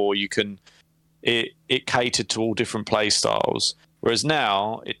times before. It catered to all different play styles, whereas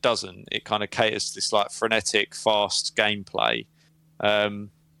now it doesn't. It kind of caters to this like frenetic, fast gameplay, and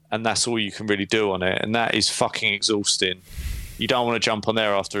that's all you can really do on it, and that is fucking exhausting. You don't want to jump on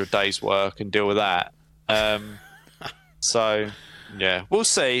there after a day's work and deal with that. So yeah, we'll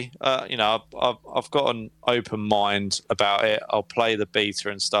see. I've got an open mind about it. I'll play the beta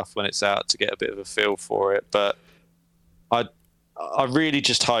and stuff when it's out to get a bit of a feel for it. But I really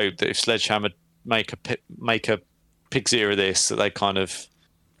just hope that if Sledgehammer make a pig's ear of this, that they kind of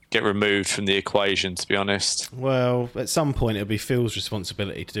get removed from the equation, to be honest. Well, at some point it'll be Phil's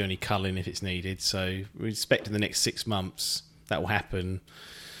responsibility to do any culling if it's needed. So we expect in the next 6 months that will happen.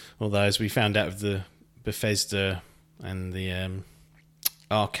 Although, as we found out with the Bethesda and the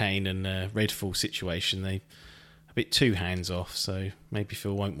Arcane and Redfall situation, they a bit too hands off. So maybe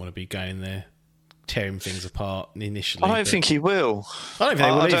Phil won't want to be going there tearing things apart initially. I don't think he will. I don't think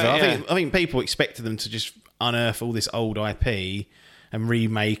they will either. Yeah. I think people expected them to just unearth all this old IP and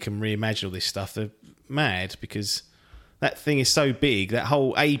remake and reimagine all this stuff. They're mad because that thing is so big. That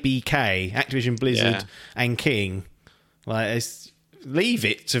whole ABK, Activision Blizzard and King, leave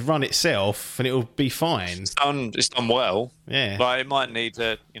it to run itself and it'll be fine. It's done well. Yeah. Like, it might need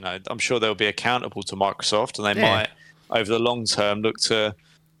to, I'm sure they'll be accountable to Microsoft, and they might, over the long term, look to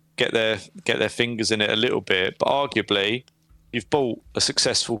get their fingers in it a little bit. But arguably, you've bought a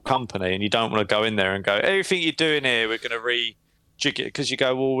successful company and you don't want to go in there and go, everything you're doing here, we're going to rejig it, because you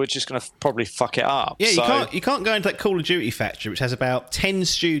go, well, we're just going to probably fuck it up. Yeah, you can't go into that Call of Duty factory, which has about 10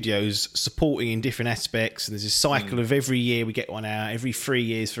 studios supporting in different aspects, and there's a cycle of every year we get one out, every 3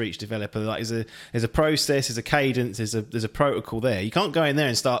 years for each developer. Like there's a process, there's a cadence, there's a protocol there. You can't go in there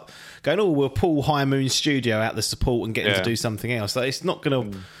and start going, oh, we'll pull High Moon Studio out the support and get them to do something else. Like, it's not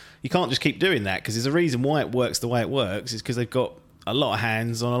going to. You can't just keep doing that, because there's a reason why it works the way it works. It's because they've got a lot of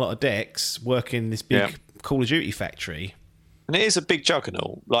hands on a lot of decks working this big Call of Duty factory. And it is a big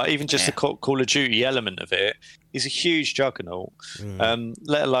juggernaut. Like, even just the Call of Duty element of it is a huge juggernaut,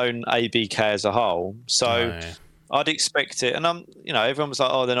 let alone ABK as a whole. So I'd expect it. And everyone was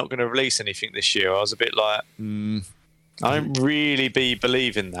like, oh, they're not going to release anything this year. I was a bit like, I don't really be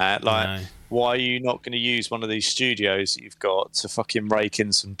believing that. Like, why are you not going to use one of these studios that you've got to fucking rake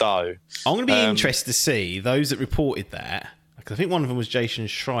in some dough? I'm going to be interested to see those that reported that. Because I think one of them was Jason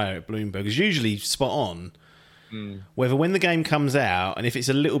Schreier at Bloomberg. Is usually spot on. Whether when the game comes out, and if it's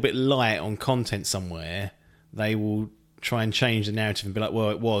a little bit light on content somewhere, they will try and change the narrative and be like, well,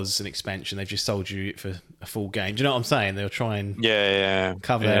 it was an expansion. They've just sold you it for a full game. Do you know what I'm saying? They'll try and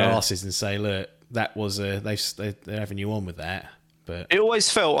cover their asses and say, look, that was they're having you on with that. But it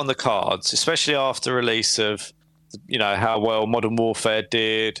always felt on the cards, especially after release of, how well Modern Warfare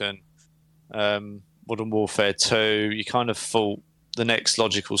did and Modern Warfare 2. You kind of thought the next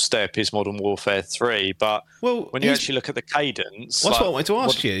logical step is Modern Warfare 3. But when you actually look at the cadence, that's what I wanted to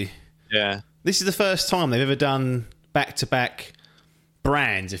ask you. Yeah, this is the first time they've ever done back-to-back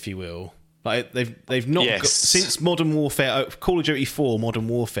brands, if you will. Like they've not got, since Modern Warfare, Call of Duty 4, Modern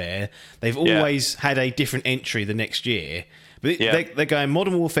Warfare. They've always had a different entry the next year. But they're going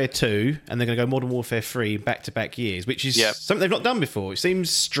Modern Warfare 2 and they're going to go Modern Warfare 3 back-to-back years, which is something they've not done before. It seems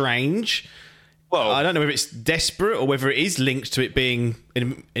strange. Well, I don't know whether it's desperate or whether it is linked to it being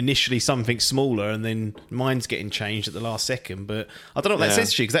initially something smaller and then mine's getting changed at the last second. But I don't know what that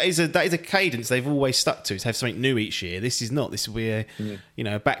says to you, because that is a cadence they've always stuck to, is have something new each year. This is not. This will be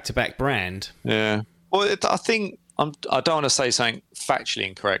a back-to-back brand. Yeah. Well, I think I don't want to say something factually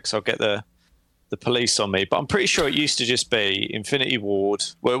incorrect, so I'll get the police on me. But I'm pretty sure it used to just be Infinity Ward.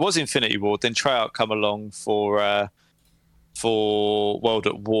 Well, it was Infinity Ward. Then Treyarch come along for World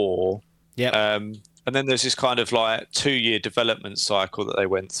at War. Yeah. And then there's this kind of like 2-year development cycle that they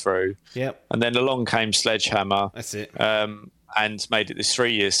went through. Yep. And then along came Sledgehammer. That's it. And made it this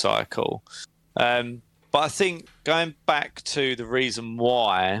 3-year cycle. But I think going back to the reason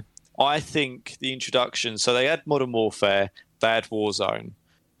why, I think the introduction, so they had Modern Warfare, they had Warzone.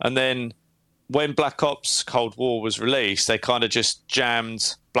 And then when Black Ops Cold War was released, they kind of just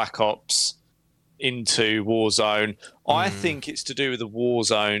jammed Black Ops into Warzone. I think it's to do with the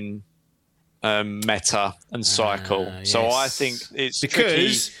Warzone meta and cycle. Yes. So I think it's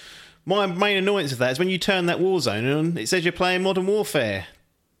because tricky. My main annoyance of that is when you turn that Warzone on, it says you're playing Modern Warfare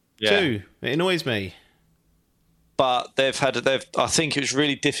 2. It annoys me. But I think it was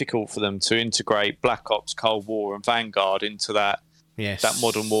really difficult for them to integrate Black Ops, Cold War, and Vanguard into that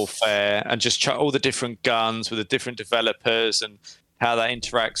Modern Warfare, and just all the different guns with the different developers and how that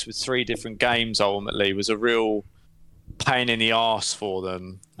interacts with 3 different games. Ultimately, was a real pain in the arse for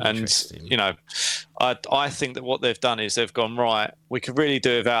them. And I think that what they've done is they've gone, right, we could really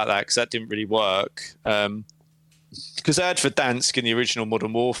do without that, because that didn't really work, because they had Verdansk in the original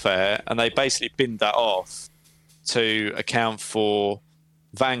Modern Warfare and they basically binned that off to account for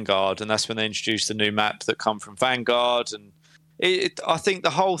Vanguard, and that's when they introduced the new map that come from Vanguard. And I think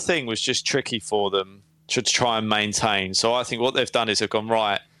the whole thing was just tricky for them to try and maintain. So I think what they've done is they've gone,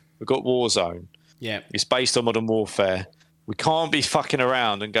 right, we've got Warzone. Yeah, it's based on Modern Warfare. We can't be fucking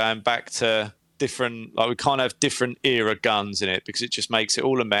around and going back to different, we can't have different era guns in it, because it just makes it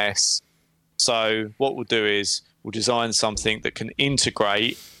all a mess. So what we'll do is we'll design something that can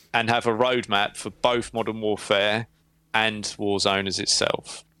integrate and have a roadmap for both Modern Warfare and Warzone as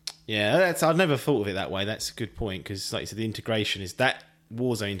itself. Yeah, I've never thought of it that way. That's a good point, because like you said, the integration is that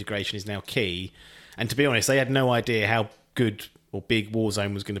Warzone integration is now key. And to be honest, they had no idea how good or big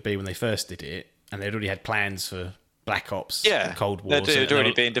Warzone was going to be when they first did it, and they'd already had plans for Black Ops, Yeah, Cold War. they'd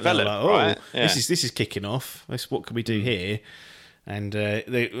already been developed, like, oh, right? Yeah. this is kicking off. What can we do here? And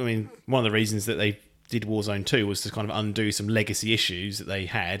one of the reasons that they did Warzone 2 was to kind of undo some legacy issues that they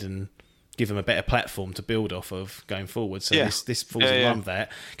had and give them a better platform to build off of going forward. So this falls in line with that.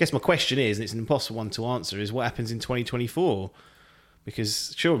 I guess my question is, and it's an impossible one to answer, is what happens in 2024?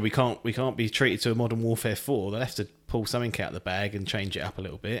 Because sure, we can't be treated to a Modern Warfare 4. They'll have to pull something out of the bag and change it up a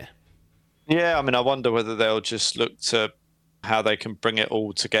little bit. Yeah, I mean, I wonder whether they'll just look to how they can bring it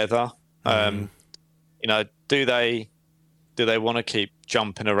all together. You know, do they want to keep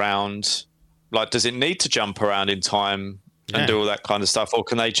jumping around? Like, does it need to jump around in time and do all that kind of stuff, or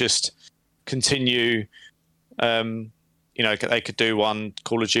can they just continue? You know, they could do one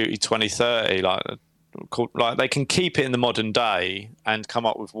Call of Duty 2030, like they can keep it in the modern day and come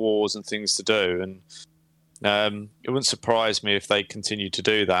up with wars and things to do. And it wouldn't surprise me if they continue to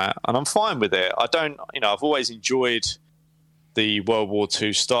do that. And I'm fine with it. I don't, you know, I've always enjoyed the World War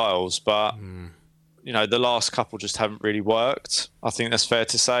II styles, but you know, the last couple just haven't really worked. I think that's fair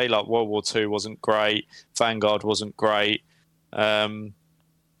to say. Like, World War II wasn't great, Vanguard wasn't great. So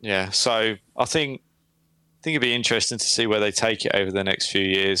I think it'd be interesting to see where they take it over the next few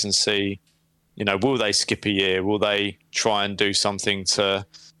years and see, you know, will they skip a year? Will they try and do something to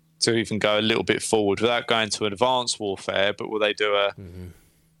even go a little bit forward without going to advanced warfare? But will they do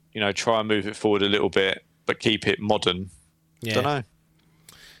you know, try and move it forward a little bit, but keep it modern? Yeah. Don't know.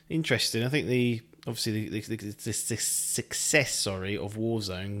 Interesting. I think the success, of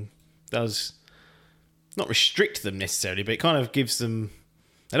Warzone does not restrict them necessarily, but it kind of gives them.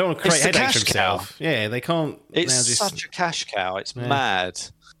 They don't want to create headaches for themselves. Yeah, they can't. It's now just, such a cash cow. It's mad.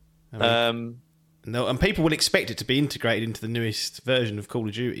 I mean, and people will expect it to be integrated into the newest version of Call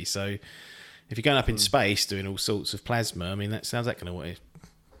of Duty. So if you're going up in space doing all sorts of plasma, I mean, that sounds like kind of what it.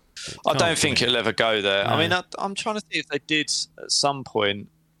 I don't think it'll ever go there. No. I mean, I'm trying to think if they did at some point.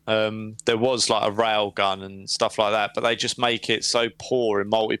 There was like a rail gun and stuff like that, but they just make it so poor in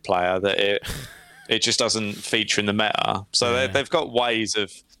multiplayer that it just doesn't feature in the meta. So they've got ways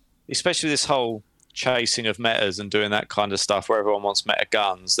of, especially this whole chasing of metas and doing that kind of stuff where everyone wants meta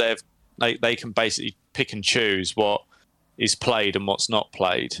guns. They can basically pick and choose what is played and what's not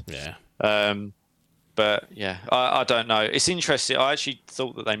played. Yeah. But yeah, I don't know. It's interesting. I actually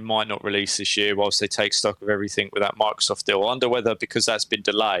thought that they might not release this year whilst they take stock of everything with that Microsoft deal. I wonder whether, because that's been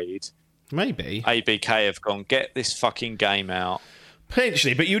delayed, Maybe ABK have gone, get this fucking game out.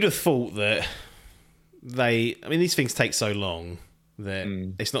 Potentially, but you'd have thought that these things take so long that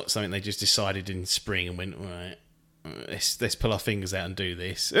it's not something they just decided in spring and went, all right, let's pull our fingers out and do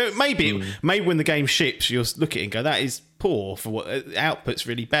this. Maybe when the game ships, you'll look at it and go, that is poor for what output's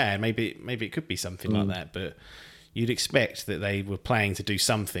really bad. Maybe it could be something like that, but you'd expect that they were planning to do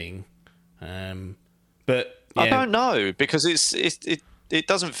something. But yeah. I don't know, because it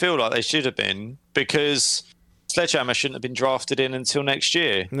doesn't feel like they should have been, because Sledgehammer shouldn't have been drafted in until next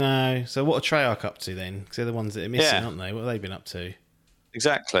year. No. So what are Treyarch up to then? Because they're the ones that are missing, aren't they? What have they been up to?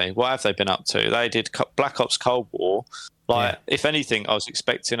 Exactly. What have they been up to? They did Black Ops Cold War. If anything, I was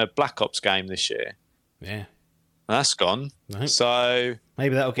expecting a Black Ops game this year. Yeah. And that's gone. No. So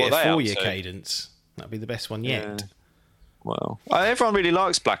maybe that'll get a 4-year to? cadence. That'll be the best one yet. Yeah. Well, everyone really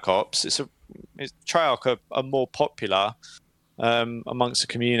likes Black Ops. Treyarch are more popular amongst the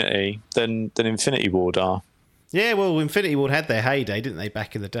community than Infinity Ward are. Yeah, well, Infinity Ward had their heyday, didn't they,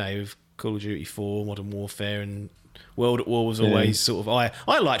 back in the day with Call of Duty 4, Modern Warfare, and World at War was always sort of...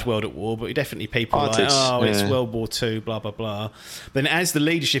 I liked World at War, but definitely people were like, it's World War II, blah, blah, blah. Then as the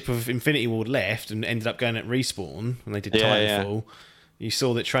leadership of Infinity Ward left and ended up going at Respawn, when they did Titanfall, you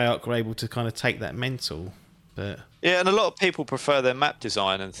saw that Treyarch were able to kind of take that mental. But yeah, and a lot of people prefer their map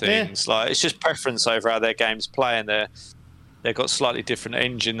design and things. Like, it's just preference over how their games play, and they've got slightly different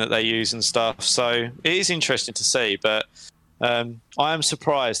engine that they use and stuff. So it is interesting to see, but I am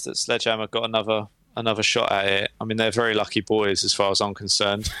surprised that Sledgehammer got another shot at it. I mean, they're very lucky boys as far as I'm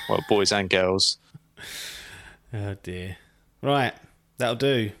concerned. Well, boys and girls. Oh dear. Right, that'll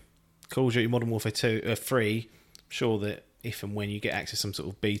do. Call of Duty Modern Warfare 3. I'm sure that if and when you get access to some sort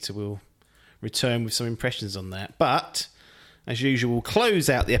of beta, we'll return with some impressions on that. But as usual, we'll close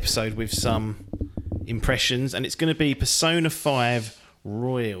out the episode with some impressions, and it's going to be Persona 5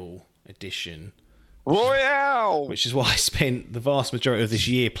 Royal Edition. Royale! Which is what I spent the vast majority of this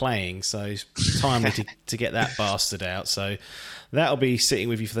year playing, so it's timely to get that bastard out. So that'll be sitting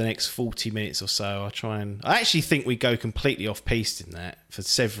with you for the next 40 minutes or so. I actually think we go completely off-piste in that for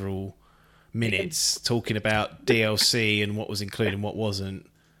several minutes, talking about DLC and what was included and what wasn't.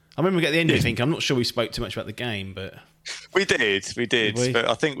 I remember we get the end of it thinking, I'm not sure we spoke too much about the game, but We did. Did we? But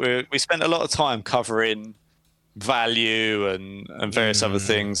I think we spent a lot of time covering value and various other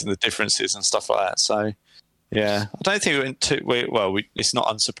things and the differences and stuff like that. So, yeah, I don't think we went too. It's not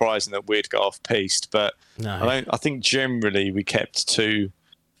unsurprising that we'd go off piste, but No. I think generally we kept to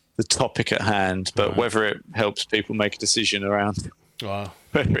the topic at hand. But whether it helps people make a decision around Well,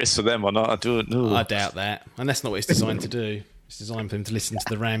 whether it's for them or not, I don't know. I doubt that. And that's not what it's designed to do. It's designed for them to listen to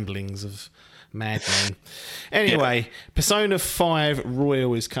the ramblings of madmen. Anyway, Persona 5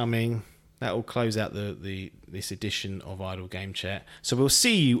 Royal is coming. That will close out this edition of Idle Game Chat. So we'll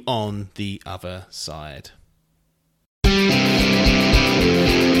see you on the other side.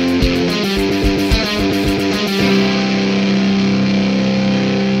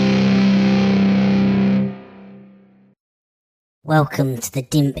 Welcome to the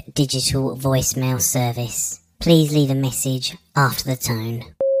DIMP Digital Voicemail Service. Please leave a message after the tone.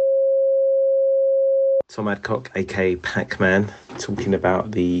 Tom Adcock, aka Pac-Man, talking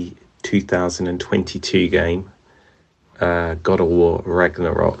about the 2022 game, God of War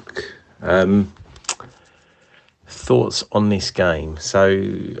Ragnarok. Thoughts on this game? So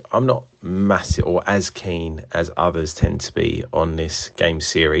I'm not massive or as keen as others tend to be on this game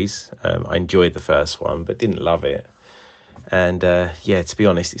series. I enjoyed the first one, but didn't love it. And to be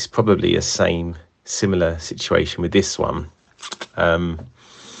honest, it's probably a similar situation with this one. The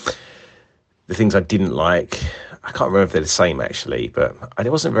things I didn't like, I can't remember if they're the same actually, but I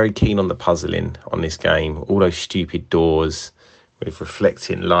wasn't very keen on the puzzling on this game. All those stupid doors with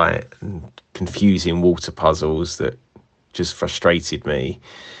reflecting light and confusing water puzzles that just frustrated me.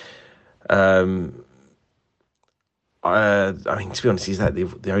 I mean, to be honest, is that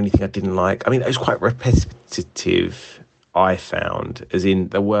the only thing I didn't like? I mean, it was quite repetitive, I found, as in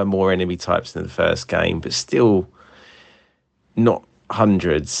there were more enemy types than the first game, but still not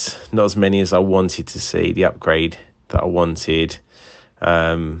hundreds, not as many as I wanted to see, the upgrade that I wanted.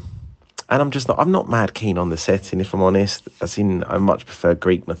 And I'm not mad keen on the setting, if I'm honest. As in, I much prefer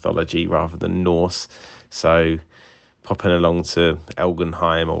Greek mythology rather than Norse. So popping along to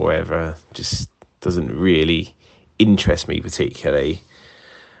Elgenheim or wherever just doesn't really interest me particularly.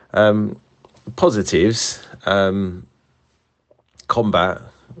 Positives, combat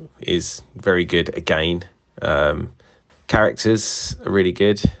is very good again. Characters are really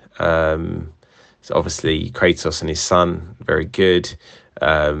good. So obviously Kratos and his son, very good.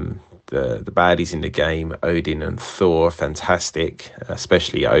 The baddies in the game, Odin and Thor, fantastic.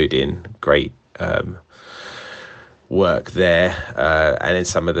 Especially Odin, great work there. And then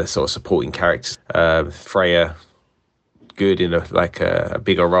some of the sort of supporting characters, Freya, good in a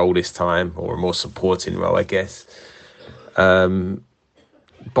bigger role this time, or a more supporting role, I guess.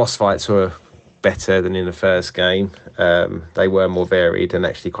 Boss fights were better than in the first game. They were more varied and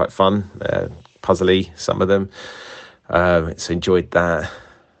actually quite fun, puzzly, some of them. So enjoyed that.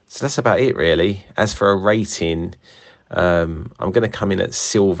 So that's about it really. As for a rating, I'm going to come in at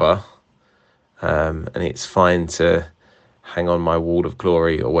silver, and it's fine to hang on my wall of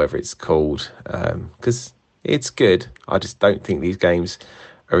glory or whatever it's called, because it's good. I just don't think these games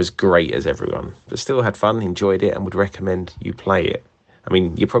are as great as everyone, but still had fun, enjoyed it, and would recommend you play it. I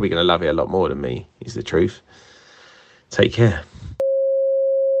mean, you're probably going to love it a lot more than me, is the truth. Take care.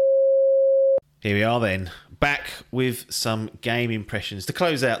 Here we are then, back with some game impressions. To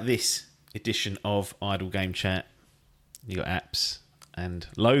close out this edition of Idle Game Chat, you got Apps and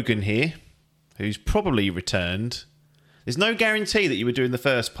Logan here, who's probably returned. There's no guarantee that you were doing the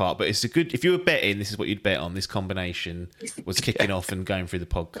first part, but it's a good... If you were betting, this is what you'd bet on. This combination was kicking off and going through the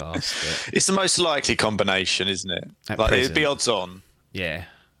podcast. It's the most likely combination, isn't it? At Like, present. it'd be odds on. Yeah,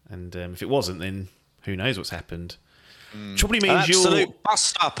 and if it wasn't, then who knows what's happened. Probably means An absolute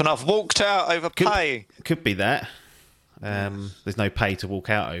bust up, and I've walked out over pay. Could be that. There's no pay to walk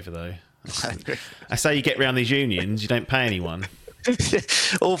out over, though. That's how you get around these unions. You don't pay anyone.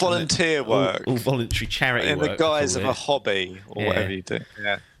 All volunteer work. All voluntary charity in work. the guise they of call a hobby or Yeah. whatever you do.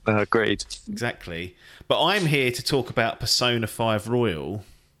 Yeah, agreed. Exactly. But I'm here to talk about Persona 5 Royal,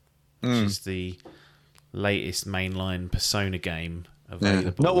 which is the latest mainline Persona game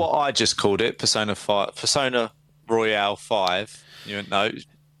available. Not what I just called it, Persona Royale 5. You know,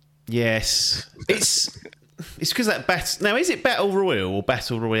 Yes. It's because that battle... Now, is it Battle Royal or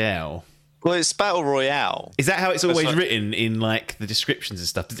Battle Royale? well, it's Battle Royale. Is that how it's always like- written in like the descriptions and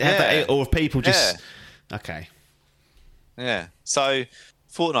stuff? Does it have Yeah. that, or have people just... Okay. Yeah. So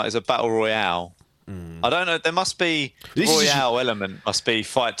Fortnite is a Battle Royale. I don't know. There must be This is just- Royale element. Must be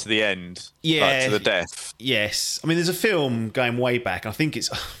fight to the end. Yeah. Like to the death. Yes. I mean, there's a film going way back. I think it's...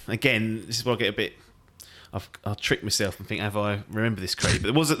 Again, this is where I get a bit... I'll trick myself and think, have I remember this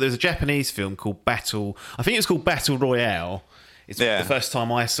correctly? But there's a Japanese film called Battle. I think it was called Battle Royale. It's the first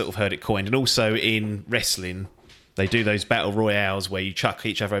time I sort of heard it coined, and also in wrestling, they do those battle royales where you chuck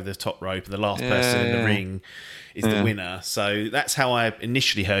each other over the top rope, and the last person in the ring is the winner. So that's how I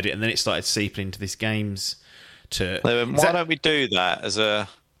initially heard it, and then it started seeping into this games. Why don't we do that as a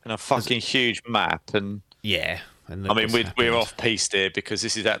fucking huge map? And and I mean, we're off piste here because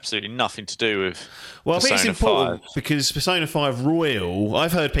this is absolutely nothing to do with. Well, I think it's important 5. because Persona 5 Royal.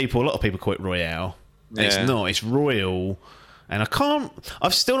 I've heard a lot of people call it Royale. And it's not. It's Royal. And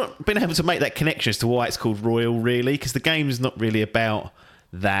I've still not been able to make that connection as to why it's called Royal, really, because the game's not really about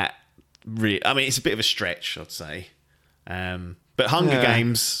that. I mean, it's a bit of a stretch, I'd say. But Hunger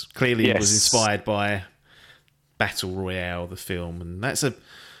Games clearly was inspired by Battle Royale, the film, and that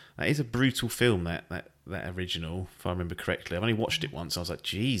is a brutal film. That original, if I remember correctly. I've only watched it once. I was like,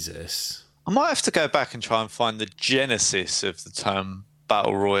 Jesus. I might have to go back and try and find the genesis of the term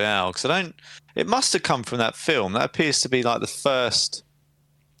Battle Royale, because it must have come from that film. That appears to be like the first.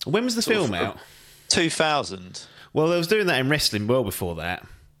 When was the film out? 2000. Well, they was doing that in wrestling well before that.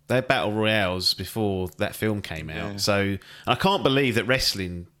 They had battle royales before that film came out. So I can't believe that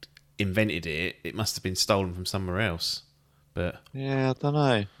wrestling invented it. It must have been stolen from somewhere else. But I don't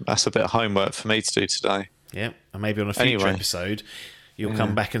know. That's a bit of homework for me to do today. Yeah, and maybe on a future episode, you'll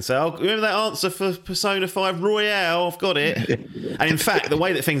come back and say, "Oh, remember that answer for Persona 5 Royale? I've got it." And in fact, the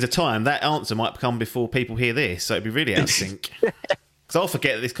way that things are timed, that answer might come before people hear this, so it'd be really out of sync. Because I'll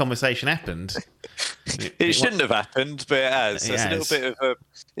forget that this conversation happened. It shouldn't have happened, but it has. It's a little bit of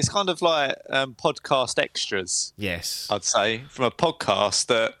it's kind of like podcast extras. Yes, I'd say from a podcast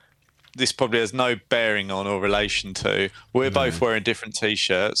that this probably has no bearing on or relation to. We're both wearing different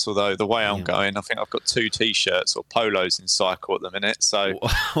T-shirts, although the way I'm going, I think I've got 2 T-shirts or polos in cycle at the minute. So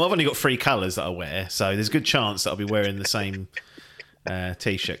well, I've only got 3 colours that I wear, so there's a good chance that I'll be wearing the same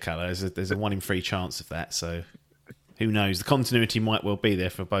T-shirt colour. There's a 1 in 3 chance of that, so who knows? The continuity might well be there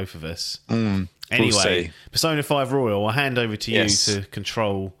for both of us. Anyway, we'll Persona 5 Royal, I'll hand over to you to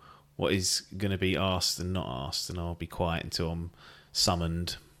control what is going to be asked and not asked, and I'll be quiet until I'm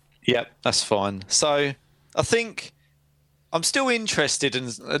summoned. Yep, that's fine. So I think I'm still interested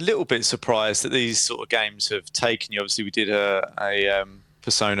and a little bit surprised that these sort of games have taken you. Obviously, we did a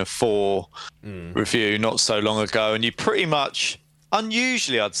Persona 4 review not so long ago, and you pretty much,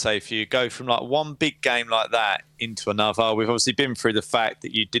 unusually I'd say for you, go from like one big game like that into another. We've obviously been through the fact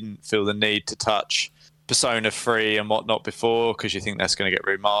that you didn't feel the need to touch Persona 3 and whatnot before because you think that's going to get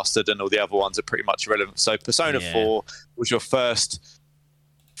remastered and all the other ones are pretty much irrelevant. So Persona 4 was your first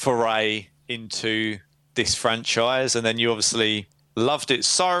foray into this franchise, and then you obviously loved it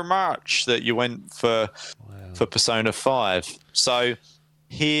so much that you went for Persona 5. So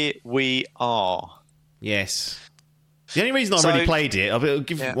here we are. Yes. The only reason I really played it, I'll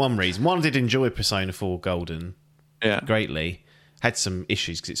give one reason. One, I did enjoy Persona 4 Golden greatly. Had some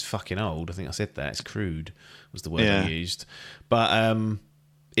issues because it's fucking old. I think I said that. It's crude was the word I used. But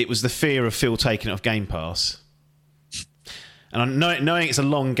it was the fear of Phil taking it off Game Pass. And knowing it's a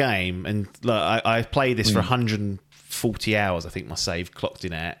long game, and look, I played this for 140 hours, I think my save clocked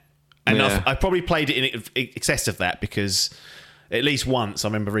in at. And I probably played it in excess of that because at least once I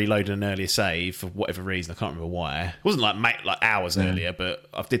remember reloading an earlier save for whatever reason. I can't remember why. It wasn't like hours earlier, but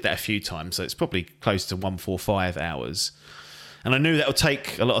I've did that a few times, so it's probably close to 145 hours. And I knew that would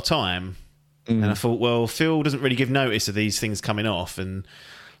take a lot of time. And I thought, well, Phil doesn't really give notice of these things coming off, and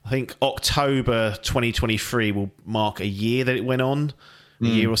I think October 2023 will mark a year that it went on, a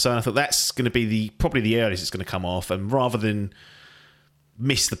year or so. And I thought that's going to be probably the earliest it's going to come off. And rather than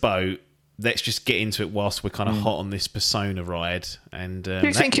miss the boat, let's just get into it whilst we're kind of hot on this Persona ride. And do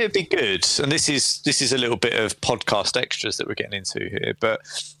you think it would be good? And this is a little bit of podcast extras that we're getting into here. But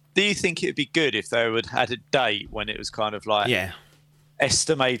do you think it would be good if they would had a date when it was kind of like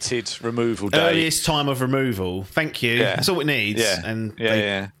estimated removal date? Earliest time of removal. Thank you. That's all it needs. And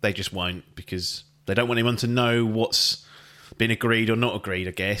they just won't because they don't want anyone to know what's been agreed or not agreed,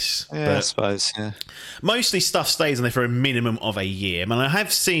 I guess. But I suppose, mostly stuff stays on there for a minimum of a year. I mean, I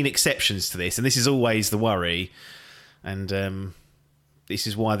have seen exceptions to this, and this is always the worry. And this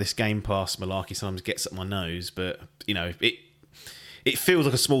is why this Game Pass malarkey sometimes gets up my nose. But, you know, it feels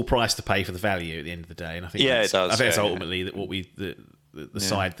like a small price to pay for the value at the end of the day. And I think it does. I think that's ultimately what the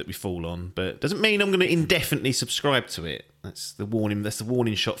side that we fall on, but it doesn't mean I'm going to indefinitely subscribe to it. That's the warning. That's the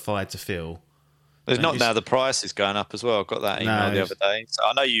warning shot fired to Phil. There's not now the price is going up as well. I got that email the other day. So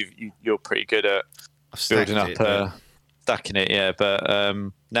I know you're pretty good at building up, stacking it, but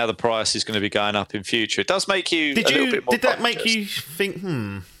now the price is going to be going up in future. It does make you a little bit more. Did that make you think?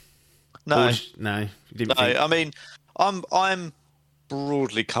 No, No, No, you didn't no. think- I mean, I'm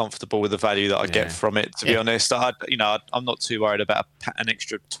broadly comfortable with the value that I get from it. To be honest, I'm not too worried about an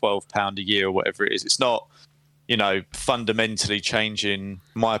extra £12 a year or whatever it is. It's not, fundamentally changing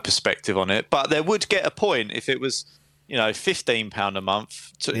my perspective on it. But there would get a point if it was, £15 a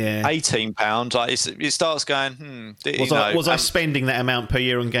month to £18. Like it starts going. Was I spending that amount per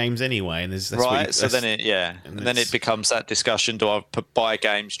year on games anyway? And that's right. So then it becomes that discussion: do I buy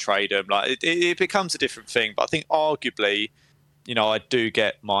games, trade them? Like it becomes a different thing. But I think arguably, I do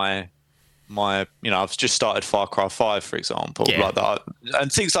get my. I've just started Far Cry 5, for example, like that,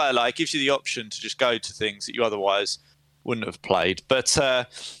 and things like that. Like, it gives you the option to just go to things that you otherwise wouldn't have played. But I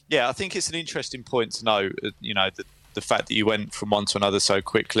think it's an interesting point to know. The fact that you went from one to another so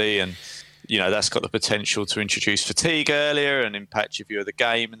quickly, and that's got the potential to introduce fatigue earlier and impact your view of the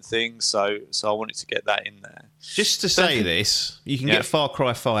game and things. So I wanted to get that in there. Just to say this, you can get Far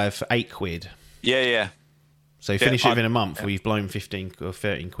Cry 5 for £8. Yeah. So you finish it within a month, or you've blown 15 or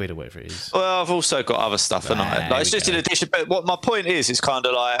 13 quid or whatever it is. Well, I've also got other stuff, and it's just in addition. But what my point is, it's kind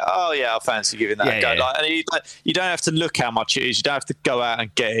of like, oh yeah, I fancy giving that a go. Yeah. Like, and you don't have to look how much it is. You don't have to go out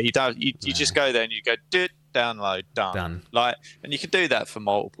and get it. You just go there and you go, download, done. Like, and you can do that for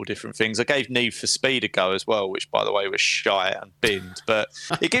multiple different things. I gave Need for Speed a go as well, which by the way was shite and binned, but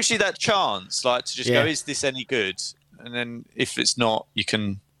it gives you that chance, like, to just go, is this any good? And then if it's not, you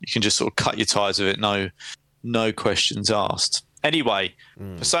can just sort of cut your ties with it. No questions asked. Anyway,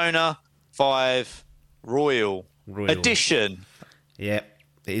 Persona 5 Royal Edition. Yeah,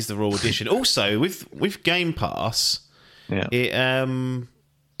 it is the Royal Edition. Also, with Game Pass, it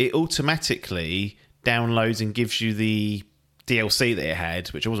automatically downloads and gives you the DLC that it had,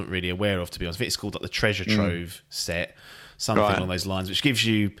 which I wasn't really aware of, to be honest. I think it's called like the Treasure Trove set, something along those lines, which gives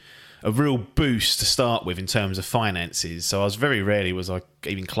you a real boost to start with in terms of finances. So I was very rarely was I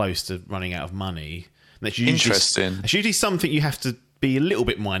even close to running out of money. That's interesting. It's usually something you have to be a little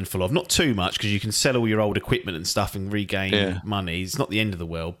bit mindful of. Not too much, because you can sell all your old equipment and stuff and regain money. It's not the end of the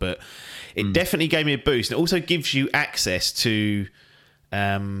world, but it definitely gave me a boost. And it also gives you access to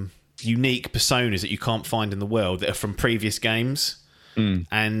unique personas that you can't find in the world that are from previous games.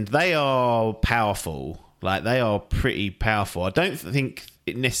 And they are powerful. Like, they are pretty powerful. I don't think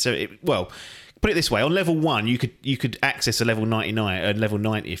it necessarily... Well, put it this way. On level 1, you could access a level 99, level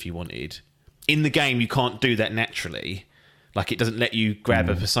 90 if you wanted. In the game, you can't do that naturally. Like, it doesn't let you grab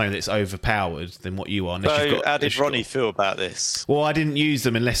a persona that's overpowered than what you are. So how did Ronnie feel about this? Well, I didn't use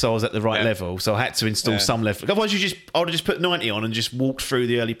them unless I was at the right level, so I had to install some level. Otherwise, I would have just put 90 on and just walked through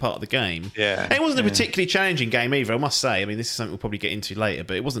the early part of the game. Yeah. And it wasn't a particularly challenging game either, I must say. I mean, this is something we'll probably get into later,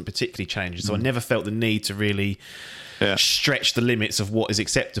 but it wasn't particularly challenging, so I never felt the need to really... stretch the limits of what is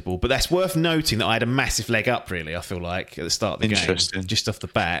acceptable. But that's worth noting that I had a massive leg up, really, I feel like, at the start of the game. Just off the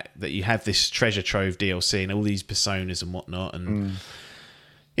bat, that you have this treasure trove DLC and all these personas and whatnot. And,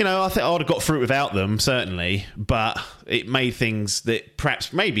 I think I would have got through it without them, certainly. But it made things that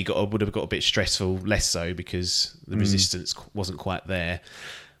perhaps maybe would have got a bit stressful, less so, because the resistance wasn't quite there.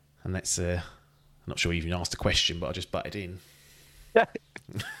 And that's... I'm not sure you even asked a question, but I just butted in.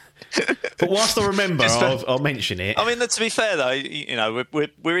 But whilst I remember, I'll mention it. I mean, to be fair though,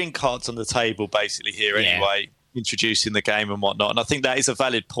 we're in cards on the table basically here anyway, introducing the game and whatnot. And I think that is a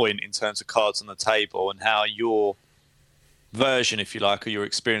valid point in terms of cards on the table and how your version, if you like, or your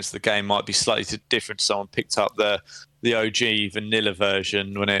experience of the game might be slightly different. Someone picked up the OG vanilla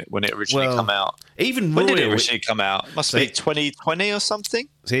version when it originally came out. Even when Royal, did it originally come out? Must be 2020 or something.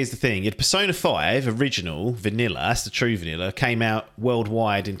 So here's the thing: you had Persona 5 original vanilla, that's the true vanilla, came out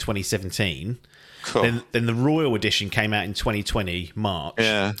worldwide in 2017. Cool. Then the Royal edition came out in 2020 March.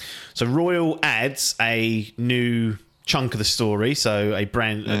 Yeah. So Royal adds a new chunk of the story, so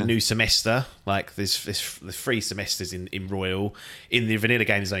a new semester. Like there's 3 semesters in Royal. In the vanilla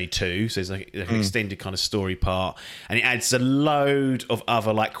game there's only 2, so there's like an extended kind of story part, and it adds a load of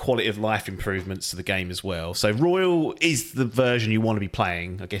other like quality of life improvements to the game as well. So Royal is the version you want to be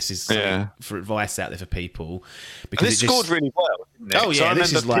playing, I guess, is for advice out there for people, because and it scored really well, didn't it? Oh yeah, so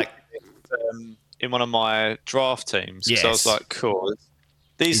this is like in one of my draft teams, because I was like, cool,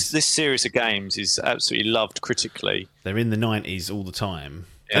 this series of games is absolutely loved critically. They're in the 90s all the time.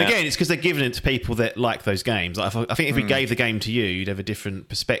 Yeah. And again, it's because they're giving it to people that like those games. Like, I think if we gave the game to you, you'd have a different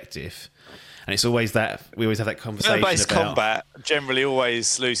perspective. And it's always that we always have that conversation Turn-based about combat generally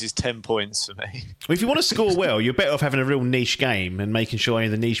always loses 10 points for me. Well, if you want to score well, you're better off having a real niche game and making sure only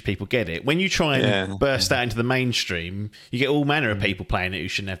the niche people get it. When you try and burst out into the mainstream, you get all manner of people playing it who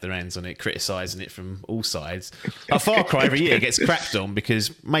shouldn't have their hands on it, criticising it from all sides. Like Far Cry every year gets crapped on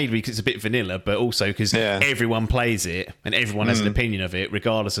because maybe because it's a bit vanilla, but also because everyone plays it and everyone has an opinion of it,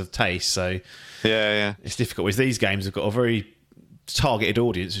 regardless of taste. So it's difficult. Whereas these games have got a very targeted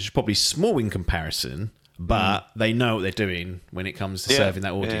audience, which is probably small in comparison, but they know what they're doing when it comes to serving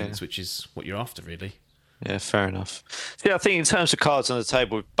that audience, which is what you're after, really. Yeah, fair enough. Yeah, I think in terms of cards on the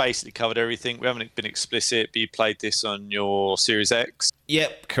table, we've basically covered everything. We haven't been explicit, but you played this on your Series X.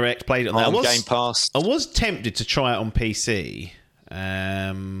 Yep, correct. Played it on that. On Game Pass. I was tempted to try it on PC,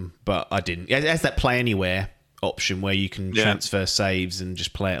 but I didn't. It has that Play Anywhere option where you can transfer saves and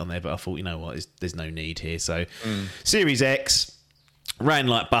just play it on there, but I thought, you know what, there's no need here. So Series X ran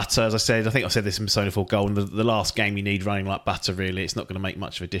like butter, as I said. I think I said this in Persona 4 Gold. The last game you need running like butter, really. It's not going to make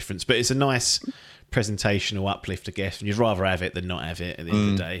much of a difference, but it's a nice presentational uplift, I guess, and you'd rather have it than not have it at the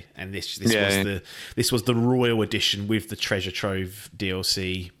end of the day. And this was the Royal Edition with the Treasure Trove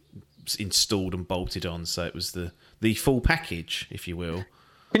DLC installed and bolted on, so it was the full package, if you will.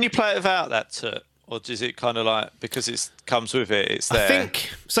 Can you play it without that too? Or is it kind of like, because it comes with it, it's there? I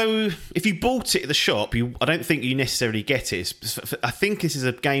think, so if you bought it at the shop, I don't think you necessarily get it. I think this is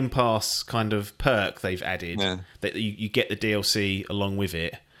a Game Pass kind of perk they've added, that you get the DLC along with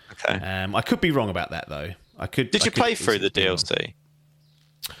it. Okay. I could be wrong about that, though. Did you play through the DLC?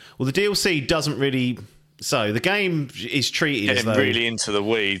 Well, the DLC doesn't really... So the game is treated as though... really into the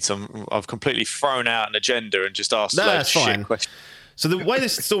weeds. I've completely thrown out an agenda and just asked loads of shit questions. So the way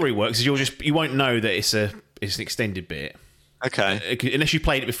this story works is you won't know that it's an extended bit. Okay. Unless you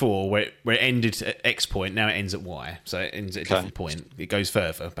played it before, where it ended at X point, now it ends at Y. So it ends at a different point. It goes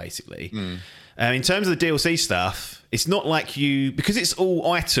further, basically. In terms of the DLC stuff, it's not like because it's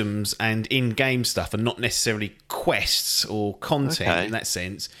all items and in-game stuff and not necessarily quests or content in that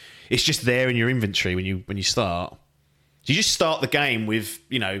sense. It's just there in your inventory when you start. So you just start the game with,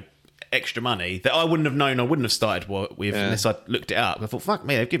 extra money that I wouldn't have known I wouldn't have started with unless I'd looked it up. I thought, fuck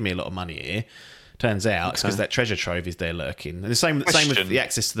me, they've given me a lot of money here. Turns out it's because that treasure trove is there lurking. And the same with the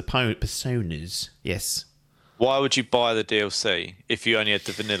access to the personas. Yes. Why would you buy the DLC if you only had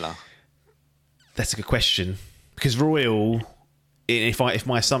the vanilla? That's a good question. Because Royal, if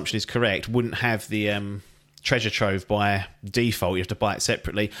my assumption is correct, wouldn't have the treasure trove by default. You have to buy it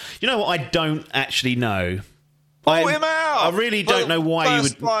separately. You know what? I don't actually know. Pull him out! I really don't know why you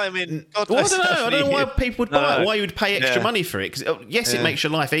would. I don't know why people would buy it. Why you would pay extra money for it? Because yes, it makes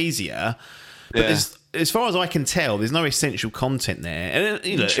your life easier, but as far as I can tell, there's no essential content there. And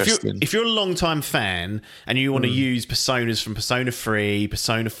if you're a long-time fan and you want to use personas from Persona 3,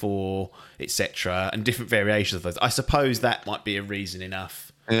 Persona 4, etc., and different variations of those, I suppose that might be a reason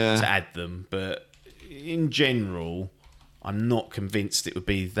enough to add them. But in general, I'm not convinced it would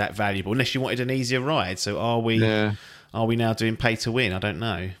be that valuable unless you wanted an easier ride. So are we now doing pay to win? I don't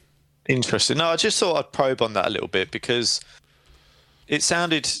know. Interesting. No, I just thought I'd probe on that a little bit because it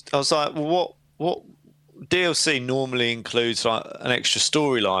sounded. I was like, well, what DLC normally includes like an extra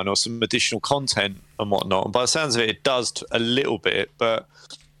storyline or some additional content and whatnot. And by the sounds of it, it does a little bit, but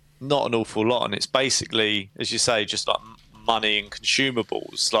not an awful lot. And it's basically, as you say, just like money and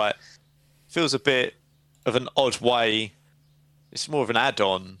consumables. Like, feels a bit of an odd way. It's more of an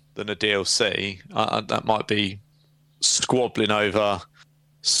add-on than a DLC. That might be squabbling over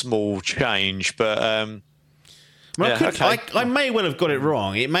small change, but I may well have got it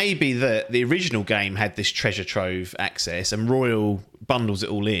wrong. It may be that the original game had this treasure trove access, and Royal bundles it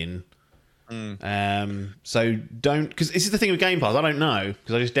all in. So don't, because this is the thing with Game Pass. I don't know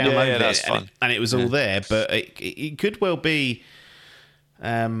because I just downloaded it and it was all there, but it could well be.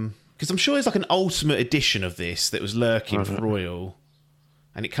 Because I'm sure there's like an ultimate edition of this that was lurking for Royal.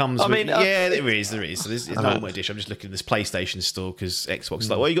 And it comes there is. So there's an ultimate edition. I'm just looking at this PlayStation store because Xbox is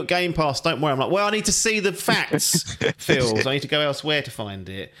like, well, you got Game Pass, don't worry. I'm like, well, I need to see the facts, Phil. So I need to go elsewhere to find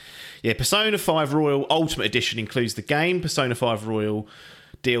it. Yeah, Persona 5 Royal Ultimate Edition includes the game, Persona 5 Royal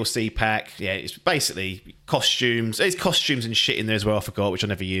DLC pack. Yeah, it's basically costumes. There's costumes and shit in there as well, I forgot, which I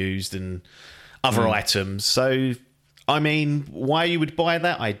never used, and other items. So, I mean, why you would buy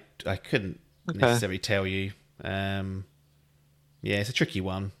that, I couldn't necessarily tell you. Yeah, it's a tricky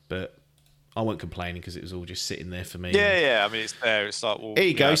one, but I wasn't complaining because it was all just sitting there for me. Yeah. I mean, it's there. It's like, well, here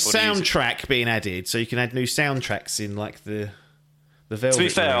you go, soundtrack being added, so you can add new soundtracks in like the Velvet. To be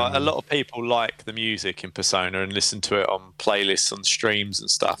fair, Room. a lot of people like the music in Persona and listen to it on playlists on streams and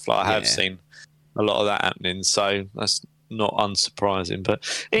stuff. Like I have seen a lot of that happening, so that's not unsurprising,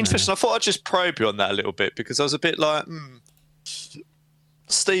 but interesting. I thought I'd just probe you on that a little bit because I was a bit like,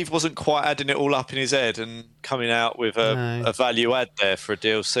 Steve wasn't quite adding it all up in his head and coming out with a value add there for a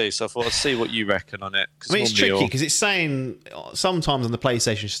DLC. So I thought I'd see what you reckon on it. I mean, it's tricky because it's saying sometimes on the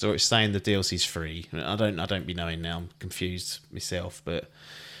PlayStation Store it's saying the DLC's free. I don't be knowing now. I'm confused myself, but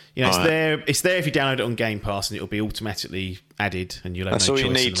you know, it's there. It's there if you download it on Game Pass, and it'll be automatically added, and you'll have That's no all choice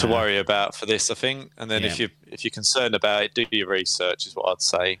you need to in the matter. worry about for this, I think. And then if you're concerned about it, do your research, is what I'd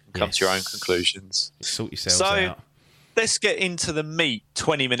say. And come to your own conclusions. Sort yourselves out. Let's get into the meat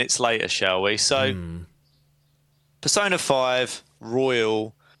 20 minutes later, shall we? So, Persona 5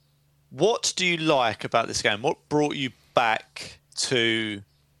 Royal. What do you like about this game? What brought you back to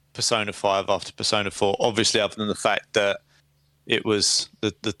Persona 5 after Persona 4? Obviously, other than the fact that it was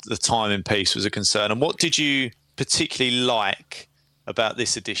the timing piece was a concern. And what did you particularly like about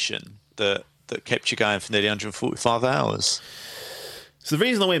this edition that kept you going for nearly 145 hours? So the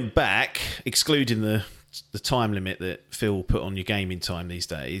reason I went back, excluding the time limit that Phil put on your gaming time these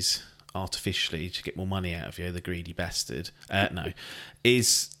days, artificially to get more money out of you, the greedy bastard,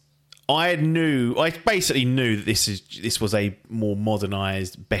 is I basically knew that this was a more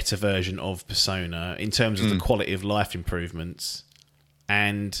modernised, better version of Persona in terms of the quality of life improvements,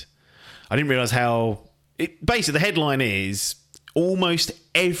 and I didn't realise how. Basically, the headline is almost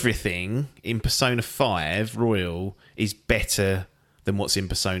everything in Persona 5 Royal is better than what's in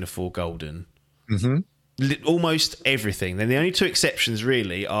Persona 4 Golden. Mm-hmm. Almost everything. Then the only two exceptions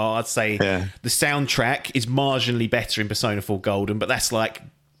really are, I'd say, the soundtrack is marginally better in Persona 4 Golden, but that's like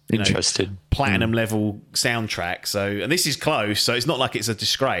platinum level soundtrack. So, and this is close, so it's not like it's a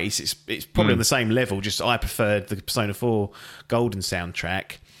disgrace. It's probably on the same level. Just I preferred the Persona 4 Golden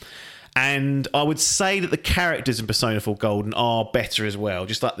soundtrack. And I would say that the characters in Persona 4 Golden are better as well.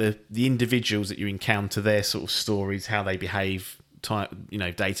 Just like the individuals that you encounter, their sort of stories, how they behave,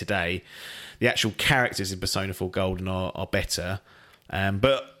 day to day. The actual characters in Persona 4 Golden are better.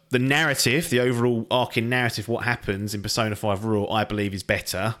 But the narrative, the overall arcing narrative, what happens in Persona 5 Royal, I believe is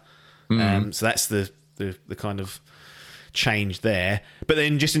better. So that's the kind of change there. But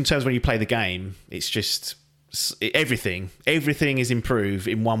then just in terms of when you play the game, it's just everything is improved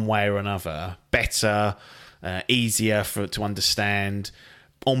in one way or another. Better, easier to understand,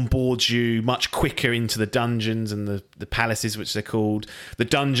 onboards you much quicker into the dungeons and the palaces, which they're called. The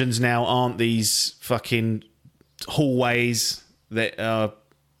dungeons now aren't these fucking hallways that are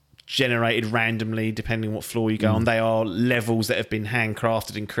generated randomly depending on what floor you go on. They are levels that have been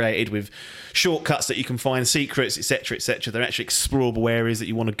handcrafted and created with shortcuts that you can find, secrets, etc., etc. They're actually explorable areas that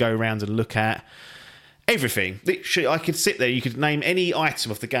you want to go around and look at. Everything. Literally, I could sit there, you could name any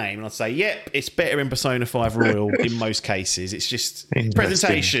item of the game, and I'd say, yep, it's better in Persona 5 Royal in most cases. It's just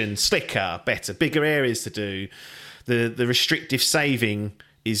presentation, slicker, better, bigger areas to do. The restrictive saving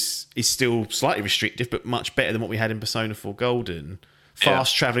is still slightly restrictive, but much better than what we had in Persona 4 Golden.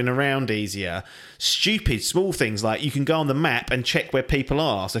 Fast travelling around easier. Stupid small things like you can go on the map and check where people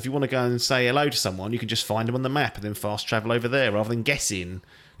are. So if you want to go and say hello to someone, you can just find them on the map and then fast travel over there rather than guessing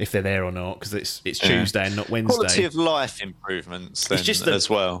if they're there or not, because it's Tuesday and not Wednesday. Quality of life improvements then as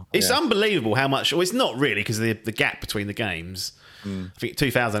well. It's unbelievable how much, or it's not really, because the gap between the games. I think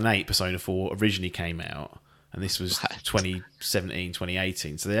 2008 Persona 4 originally came out, and this was 2017,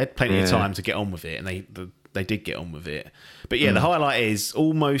 2018. So they had plenty of time to get on with it, and they did get on with it. But yeah, the highlight is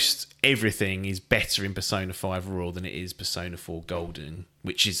almost everything is better in Persona 5 Royal than it is Persona 4 Golden,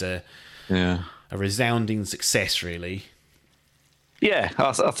 which is a resounding success, really. Yeah,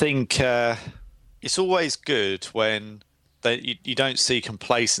 I think it's always good when you don't see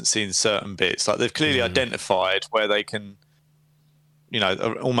complacency in certain bits. Like they've clearly identified where they can,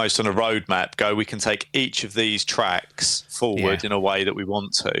 almost on a roadmap, go, we can take each of these tracks forward in a way that we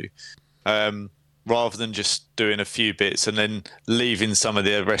want to. Rather than just doing a few bits and then leaving some of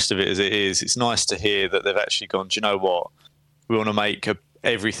the rest of it as it is. It's nice to hear that they've actually gone, do you know what? We want to make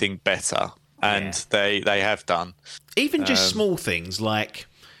everything better. And they have done. Even just small things, like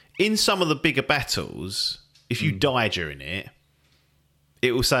in some of the bigger battles, if you die during it,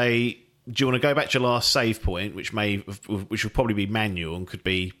 it will say, do you want to go back to your last save point, which will probably be manual and could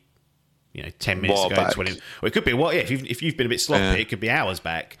be 10 minutes ago, 20, or it could be if you've been a bit sloppy, it could be hours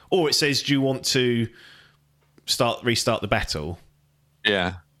back. Or it says, do you want to restart the battle?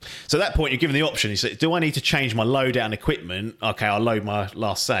 Yeah. So at that point, you're given the option. You say, do I need to change my loadout and equipment? Okay, I'll load my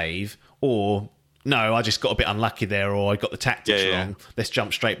last save. Or, no, I just got a bit unlucky there, or I got the tactics wrong. Let's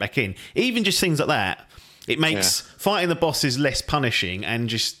jump straight back in. Even just things like that, it makes fighting the bosses less punishing and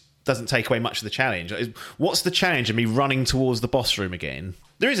just doesn't take away much of the challenge. What's the challenge of me running towards the boss room again?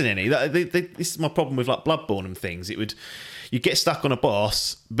 There isn't any. This is my problem with like Bloodborne and things. You get stuck on a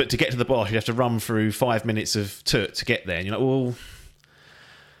boss, but to get to the boss, you have to run through 5 minutes of to get there. And you're like, well.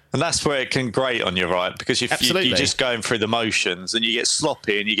 And that's where it can grate on you, right? Because you're just going through the motions and you get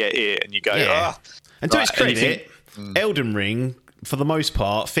sloppy and you get it and you go, yeah. And to its credit, think, Elden Ring, for the most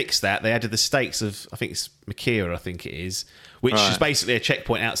part, fixed that. They added the stakes of, I think it's Makira, I think it is, which is basically a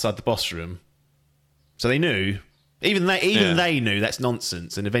checkpoint outside the boss room. So they knew, even they knew that's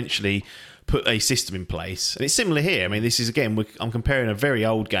nonsense, and eventually put a system in place. And it's similar here. I mean, this is, again, I'm comparing a very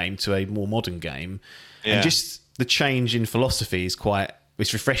old game to a more modern game. Yeah. And just the change in philosophy is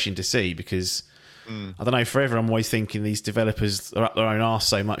it's refreshing to see, because I don't know, forever I'm always thinking these developers are up their own arse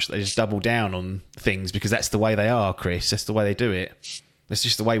so much that they just double down on things because that's the way they are, Chris. That's the way they do it. That's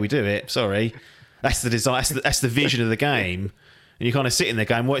just the way we do it. Sorry. That's the design. That's the vision of the game. And you're kind of sitting there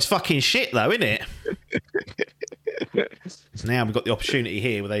going, well, it's fucking shit though, isn't it? So now we've got the opportunity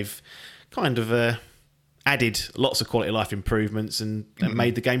here where they've kind of added lots of quality of life improvements and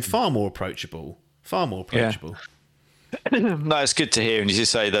made the game far more approachable. Yeah. No, it's good to hear. And you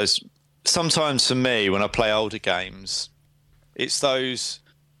just say those. Sometimes for me, when I play older games, it's those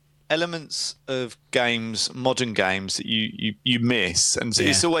elements of games, modern games, that you miss. And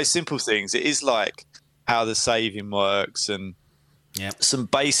it's always simple things. It is like how the saving works and some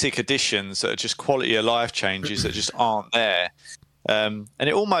basic additions that are just quality of life changes that just aren't there. And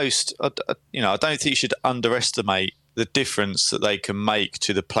it almost, I don't think you should underestimate the difference that they can make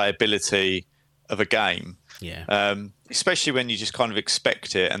to the playability of a game. Yeah. Especially when you just kind of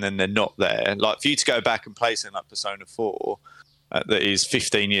expect it and then they're not there. Like for you to go back and play something like Persona 4 that is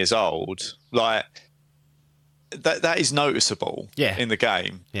 15 years old, like that is noticeable in the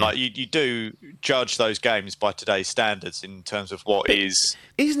game. Yeah. Like you do judge those games by today's standards in terms of what is.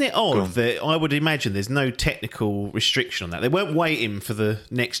 Isn't it odd that I would imagine there's no technical restriction on that? They weren't waiting for the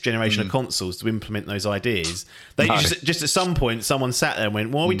next generation of consoles to implement those ideas. They just at some point someone sat there and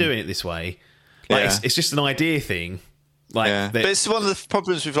went, "Why are we doing it this way?" Like it's just an idea thing. Like, but it's one of the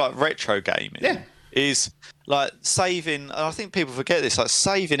problems with like retro gaming. Yeah. Is like saving. And I think people forget this. Like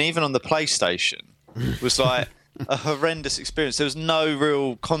saving, even on the PlayStation, was like a horrendous experience. There was no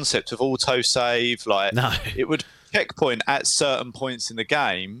real concept of auto save. Like it would checkpoint at certain points in the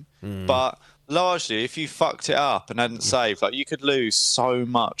game, but largely, if you fucked it up and hadn't saved, like you could lose so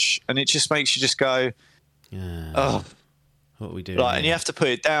much, and it just makes you just go, "Oh." What we do, and you have to put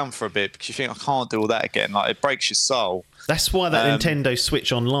it down for a bit because you think, I can't do all that again. Like it breaks your soul. That's why that Nintendo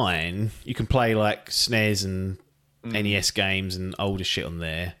Switch Online, you can play like SNES and NES games and older shit on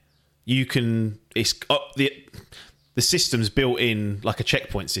there. You can, it's the system's built in like a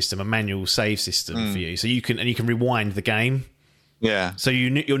checkpoint system, a manual save system for you, so you can rewind the game. Yeah. So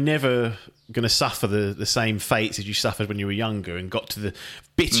you're never going to suffer the same fates as you suffered when you were younger and got to the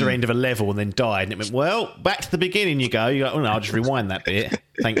bitter end of a level and then died. And it went, well, back to the beginning you go. You go, oh no, I'll just rewind that bit.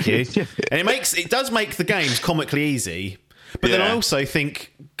 Thank you. And it does make the games comically easy. But then I also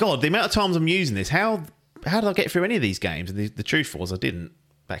think, God, the amount of times I'm using this, how did I get through any of these games? And the truth was I didn't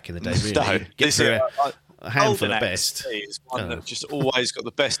back in the day. Really. No, get through a handful at best. Is one that just always got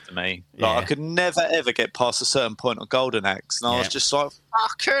the best of me. Like I could never ever get past a certain point on Golden Axe, and I was just like,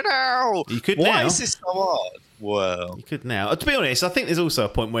 "Fucking hell!" You could Why now. is this so hard? Well, you could now. To be honest, I think there's also a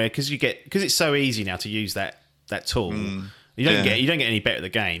point where because it's so easy now to use that tool, you don't get any better at the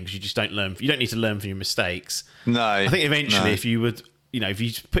game because you just don't learn. You don't need to learn from your mistakes. No, I think eventually, if you would. If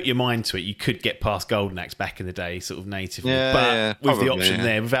you put your mind to it, you could get past Golden Axe back in the day, sort of natively. But with the option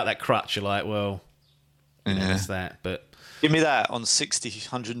there, without that crutch, you're like, well. There's that, but give me that on 60,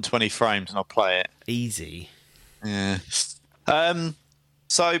 120 frames and I'll play it. Easy. Yeah.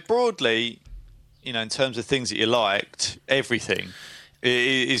 So broadly, in terms of things that you liked, everything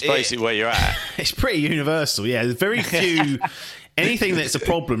is basically where you're at. It's pretty universal, yeah. There's very few. Anything that's a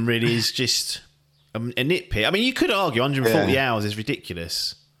problem really is just a nitpick. I mean, you could argue 140 hours is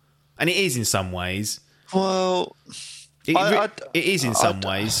ridiculous, and it is in some ways. Well, it is in some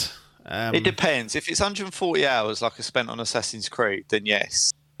ways. It depends. If it's 140 hours like I spent on Assassin's Creed, then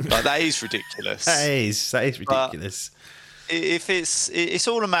yes. Like that is ridiculous. that is ridiculous. But if it's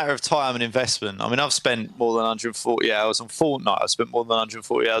all a matter of time and investment. I mean, I've spent more than 140 hours on Fortnite. I've spent more than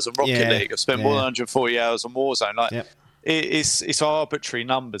 140 hours on Rocket League. I've spent more than 140 hours on Warzone. Like it's arbitrary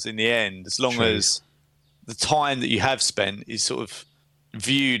numbers in the end, as long as the time that you have spent is sort of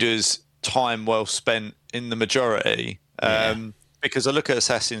viewed as time well spent in the majority. Because I look at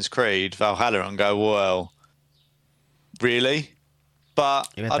Assassin's Creed Valhalla and go, well, really?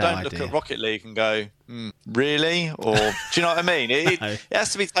 But I don't look at Rocket League and go, really? Or do you know what I mean? It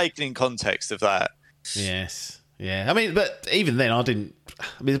has to be taken in context of that. Yes. Yeah. I mean, but even then, I didn't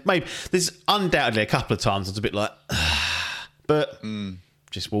I mean, maybe there's undoubtedly a couple of times I was a bit like, but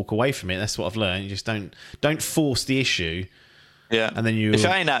just walk away from it. That's what I've learned. You just don't force the issue. Yeah, and then if it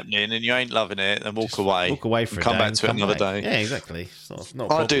ain't happening and you ain't loving it, then walk away. Walk away for a come day back and to it another day. Yeah, exactly. It's not a I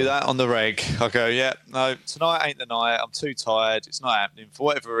problem. do that on the reg. I go, yeah, no, tonight ain't the night. I'm too tired. It's not happening for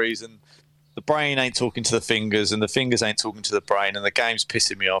whatever reason. The brain ain't talking to the fingers, and the fingers ain't talking to the brain, and the game's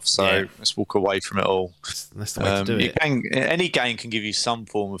pissing me off. So let's walk away from it all. That's the way to do it. Any game can give you some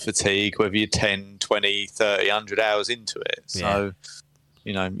form of fatigue, whether you're 10, 20, 30, 100 hours into it. So,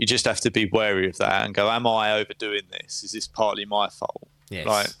 you know, you just have to be wary of that and go, am I overdoing this? Is this partly my fault? Yes.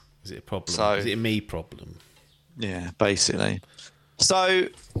 Right. Is it a problem? So, is it a me problem? Yeah, basically. So,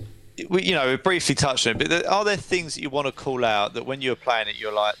 we briefly touched on it, but are there things that you want to call out that when you're playing it,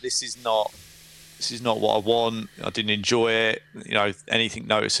 you're like, this is not what I want. I didn't enjoy it. You know, anything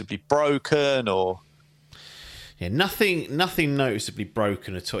noticeably broken or? Yeah, nothing noticeably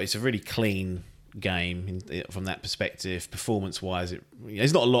broken at all. It's a really clean game from that perspective. Performance-wise,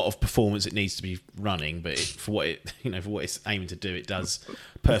 there's not a lot of performance it needs to be running, but for what it's aiming to do, it does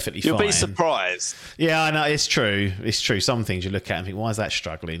perfectly fine. You'll be surprised. Yeah, I know, it's true. It's true. Some things you look at and think, why is that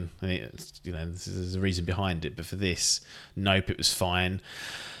struggling? And there's a reason behind it. But for this, nope, it was fine.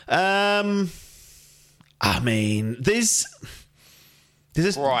 I mean, there's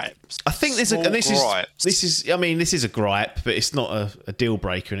gripes. I think this is a gripe, but it's not a deal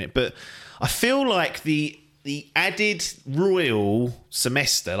breaker in it. But I feel like the added royal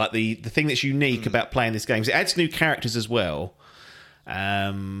semester, like the thing that's unique about playing this game, is it adds new characters as well.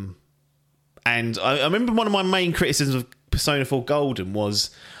 And I remember one of my main criticisms of Persona 4 Golden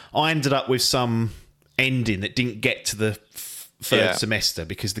was I ended up with some ending that didn't get to the third semester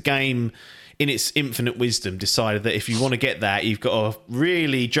because the game, in its infinite wisdom, decided that if you want to get that, you've got to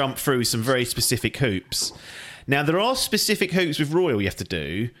really jump through some very specific hoops. Now, there are specific hoops with Royal you have to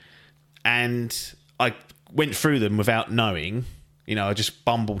do, and I went through them without knowing. You know, I just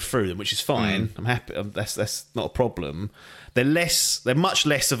bumbled through them, which is fine. I'm happy. That's not a problem. They're much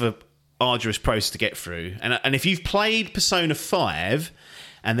less of a arduous process to get through. And if you've played Persona 5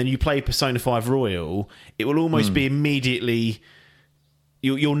 and then you play Persona 5 Royal, it will almost be immediately...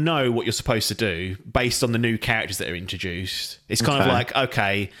 You'll know what you're supposed to do based on the new characters that are introduced. It's kind of like,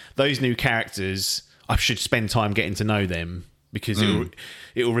 okay, those new characters, I should spend time getting to know them because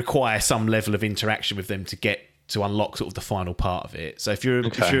it will require some level of interaction with them to unlock sort of the final part of it. So if you're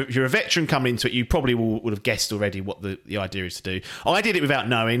a veteran coming into it, you probably would have guessed already what the idea is to do. I did it without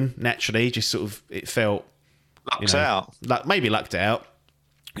knowing, naturally, just sort of it felt maybe lucked out,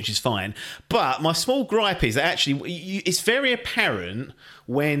 which is fine. But my small gripe is that actually it's very apparent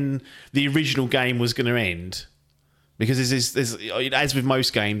when the original game was going to end, because there's as with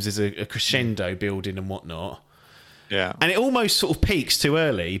most games, there's a crescendo building and whatnot. Yeah, and it almost sort of peaks too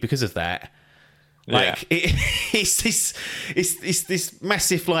early because of that. Like it's this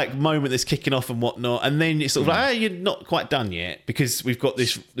massive like moment that's kicking off and whatnot, and then it's sort of like, you're not quite done yet because we've got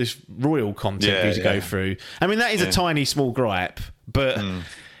this royal content for you to go through. I mean, that is a tiny small gripe, but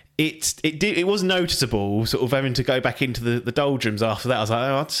it was noticeable sort of having to go back into the doldrums after that. I was like,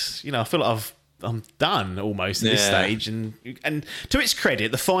 I feel like I'm done almost at this stage, and to its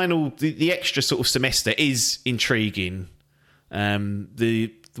credit, the extra sort of semester is intriguing.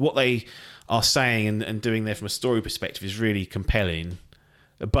 What they are saying and doing there from a story perspective is really compelling,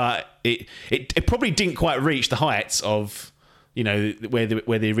 but it probably didn't quite reach the heights of where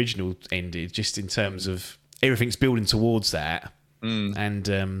the original ended, just in terms of everything's building towards that.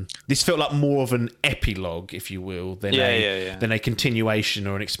 And this felt like more of an epilogue, if you will, than a continuation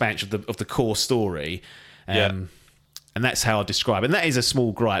or an expansion of the core story. And that's how I describe it. And that is a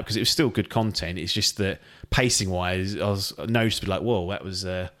small gripe because it was still good content. It's just that pacing wise, I was noticeably like, whoa, that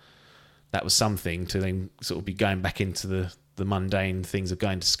was something to then sort of be going back into the mundane things of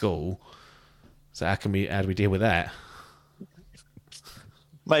going to school. So how do we deal with that?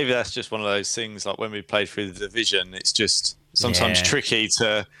 Maybe that's just one of those things like when we played through the Division, it's just sometimes tricky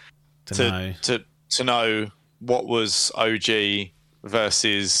to know what was OG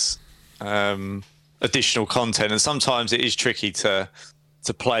versus additional content, and sometimes it is tricky to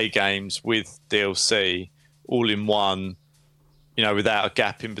play games with DLC all in one, without a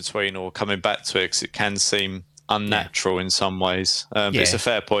gap in between or coming back to it, because it can seem unnatural in some ways. But it's a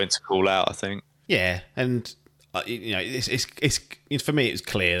fair point to call out, I think. Yeah, and it's for me, it was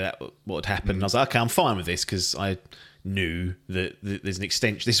clear that what had happened. I was like, okay, I'm fine with this because I knew that there's an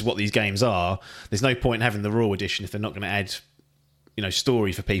extension. This is what these games are. There's no point in having the Raw edition if they're not going to add,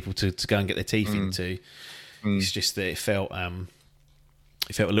 story for people to go and get their teeth into. It's just that it felt a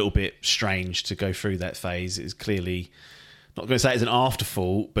little bit strange to go through that phase. It was clearly not going to say it's an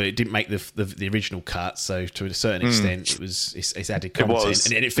afterthought, but it didn't make the original cut. So to a certain extent, it's added content,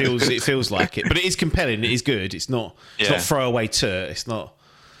 and it feels like it. But it is compelling. It is good. It's not throwaway to. It's not,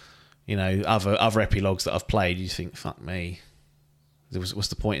 you know, other epilogues that I've played. You think, fuck me, what's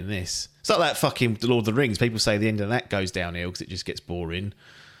the point in this? It's like that fucking Lord of the Rings. People say the end of that goes downhill because it just gets boring.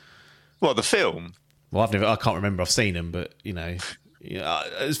 What, the film? Well, I can't remember. I've seen them, but you know. Yeah,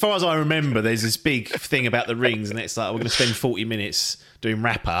 as far as I remember, there's this big thing about the rings, and it's like we're going to spend 40 minutes doing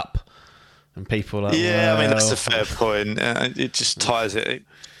wrap up, and people are like, yeah, I mean that's a fair point. It just ties it.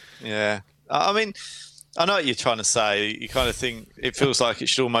 Yeah, I mean, I know what you're trying to say. You kind of think it feels like it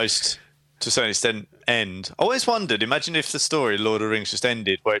should almost, to a certain extent, end. I always wondered. Imagine if the story Lord of the Rings just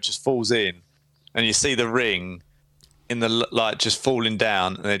ended, where it just falls in, and you see the ring in the like just falling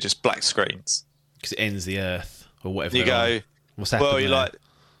down, and they're just black screens because it ends the Earth or whatever. You go. What's happened? Well, you're like,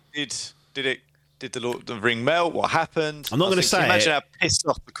 did the ring melt? What happened? I'm not going to say. Imagine how pissed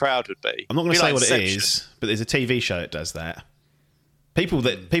off the crowd would be. I'm not going to say what it is, but there's a TV show that does that. People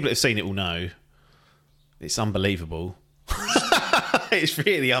that have seen it will know. It's unbelievable. It's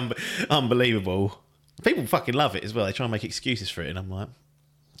really unbelievable. People fucking love it as well. They try and make excuses for it, and I'm like,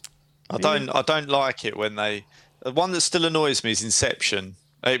 I don't like it when they. The one that still annoys me is Inception.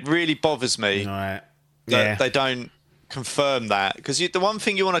 It really bothers me. Right. That they don't confirm that, because the one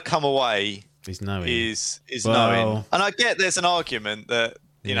thing you want to come away is knowing. Knowing. And I get there's an argument that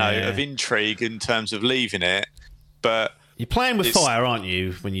you know of intrigue in terms of leaving it, but you're playing with fire, aren't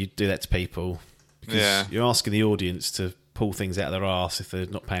you, when you do that to people? Because you're asking the audience to pull things out of their arse if they're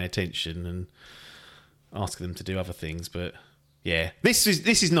not paying attention, and asking them to do other things. But yeah, this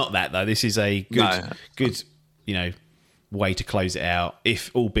is not that though. This is a good you know, way to close it out,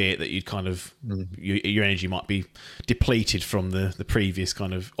 if albeit that you'd kind of your energy might be depleted from the previous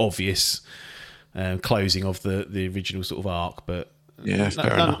kind of obvious closing of the original sort of arc, but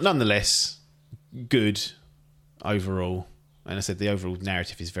nonetheless good overall. And I said the overall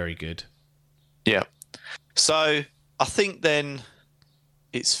narrative is very good. Yeah. So I think then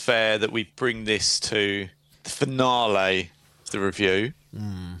it's fair that we bring this to the finale of the review.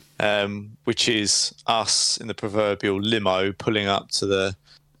 Which is us in the proverbial limo pulling up to the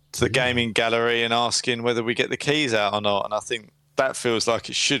gaming gallery and asking whether we get the keys out or not. And I think that feels like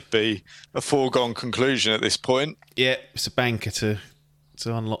it should be a foregone conclusion at this point. Yeah, it's a banker to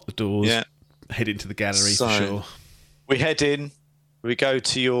unlock the doors, head into the gallery for sure. We head in, we go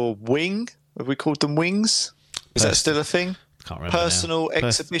to your wing. Have we called them wings? Is that still a thing? Can't remember. Personal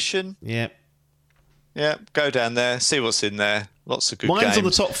exhibition? Yeah. Yeah, go down there, see what's in there. Lots of good games. Mine's on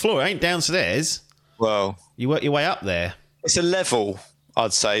the top floor. It ain't downstairs. Well, you work your way up there. It's a level,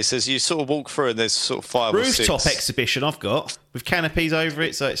 I'd say. So you sort of walk through and there's sort of 5 or 6. Rooftop exhibition I've got with canopies over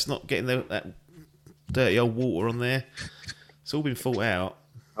it, so it's not getting that dirty old water on there. It's all been thought out.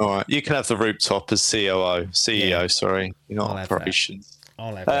 All right. You can have the rooftop as CEO, sorry. You're not operations.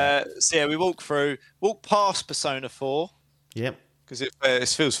 I'll have that. So yeah, we walk past Persona 4. Yep. Because it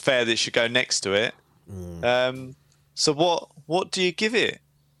feels fair that it should go next to it. So what do you give it?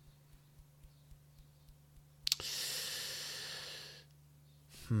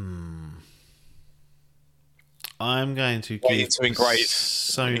 I'm going to engrave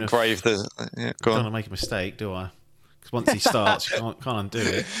the. Yeah, go on. I don't make a mistake, do I? Because once he starts, you can't undo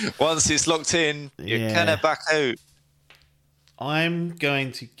it. Once it's locked in, you cannot back out. I'm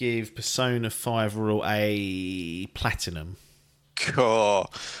going to give Persona 5 Royal a platinum.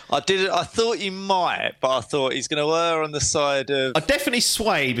 Cool. I thought you might, but I thought he's going to err on the side of. I definitely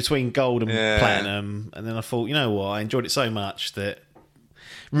swayed between gold and platinum, and then I thought, you know what? I enjoyed it so much that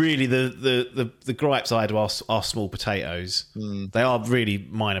really the gripes I had are small potatoes. They are really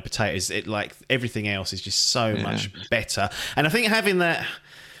minor potatoes. It like everything else is just so much better, and I think having that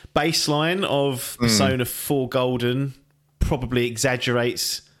baseline of Persona 4 Golden probably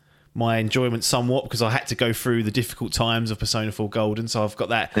exaggerates my enjoyment somewhat, because I had to go through the difficult times of Persona 4 Golden, so I've got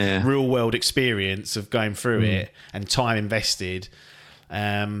that real world experience of going through it and time invested.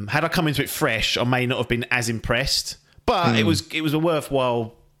 Had I come into it fresh, I may not have been as impressed, but it was a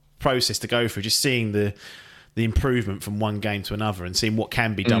worthwhile process to go through, just seeing the improvement from one game to another and seeing what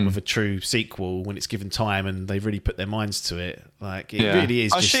can be done with a true sequel when it's given time and they've really put their minds to it. Like it really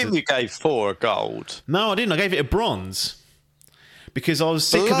is. I assume you gave 4 a gold. No, I didn't. I gave it a bronze. Because I was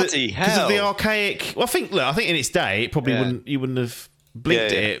sick of the archaic. Well, I think in its day, it probably wouldn't have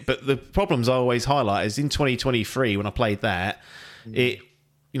blinked at it. But the problems I always highlight is in 2023 when I played that, the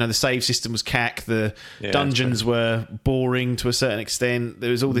save system was cack. The dungeons were boring to a certain extent.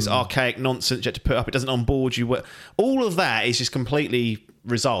 There was all this archaic nonsense you had to put up. It doesn't onboard you. All of that is just completely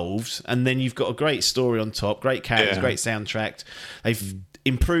resolved, and then you've got a great story on top, great characters, great soundtrack. They've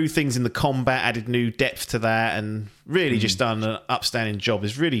improved things in the combat, added new depth to that, and really just done an upstanding job.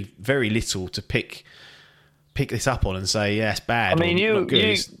 There's really very little to pick this up on and say, yeah, it's bad. I mean,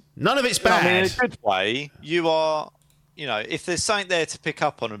 none of it's bad. I mean, in a good way, you are, if there's something there to pick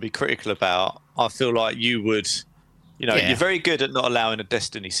up on and be critical about, I feel like you would, you're very good at not allowing a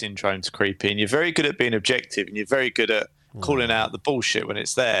Destiny syndrome to creep in. You're very good at being objective, and you're very good at calling out the bullshit when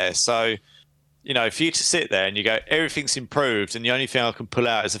it's there. So, for you to sit there and you go, everything's improved, and the only thing I can pull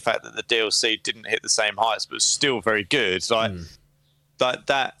out is the fact that the DLC didn't hit the same heights, but still very good. Like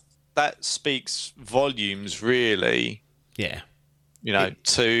that speaks volumes, really. Yeah.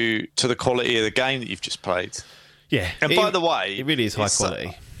 To the quality of the game that you've just played. Yeah. And by the way, it really is high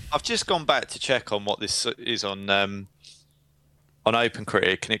quality. I've just gone back to check on what this is on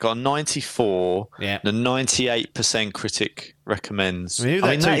OpenCritic, and it got a 94 and a 98% critic recommends. I mean,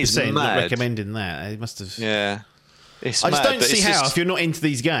 that is 2% mad. recommending that. They must have. Yeah. I just don't see how, if you're not into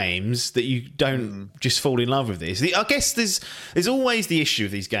these games, that you don't just fall in love with this. I guess there's always the issue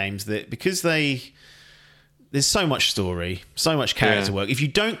of these games that because there's so much story, so much character work. If you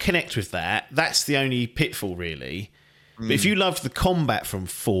don't connect with that, that's the only pitfall, really. But if you love the combat from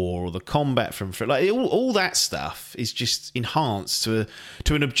 4 or the combat from 3, like all that stuff is just enhanced to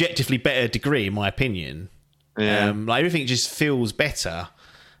an objectively better degree, in my opinion. Yeah. Like everything just feels better,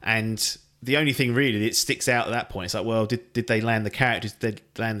 and the only thing really that sticks out at that point is like, well, did they land the characters? Did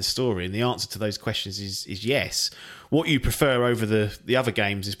they land the story? And the answer to those questions is yes. What you prefer over the other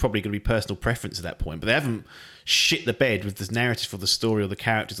games is probably going to be personal preference at that point. But they haven't shit the bed with the narrative or the story or the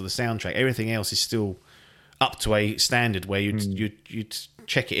characters or the soundtrack. Everything else is still up to a standard where you'd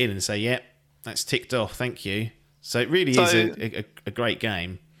check it in and say, yep, that's ticked off, thank you. So it really is a great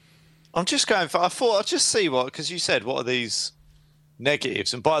game. I'm just going for, I thought I'd just see because you said, what are these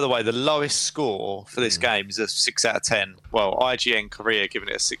negatives? And by the way, the lowest score for this game is a 6 out of 10. Well, IGN Korea giving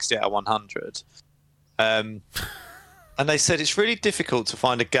it a 60 out of 100. And they said it's really difficult to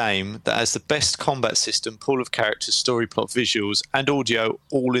find a game that has the best combat system, pool of characters, story, plot, visuals, and audio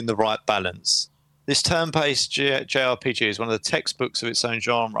all in the right balance. This turn-based JRPG is one of the textbooks of its own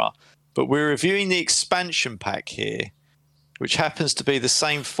genre, but we're reviewing the expansion pack here, which happens to be the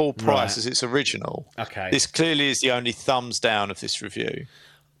same full price as its original. Okay. This clearly is the only thumbs down of this review.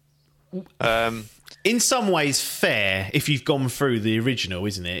 In some ways, fair if you've gone through the original,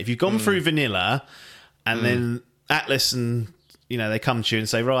 isn't it? If you've gone through vanilla, and then Atlas and they come to you and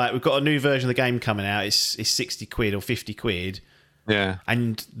say, right, we've got a new version of the game coming out. It's 60 quid or 50 quid. Yeah.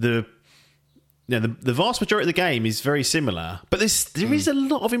 And the vast majority of the game is very similar, but there is a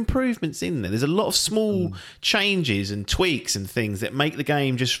lot of improvements in there. There's a lot of small changes and tweaks and things that make the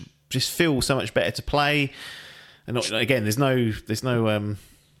game just feel so much better to play. And again, there's no Stephen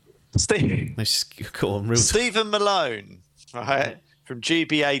Malone, right, from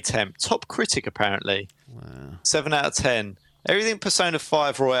GBA Temp, top critic apparently. Wow. 7 out of 10. Everything Persona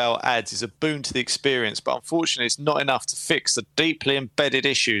 5 Royale adds is a boon to the experience, but unfortunately it's not enough to fix the deeply embedded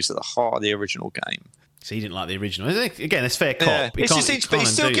issues at the heart of the original game. So you didn't like the original. Again, it's fair cop. Yeah. It's just, but he's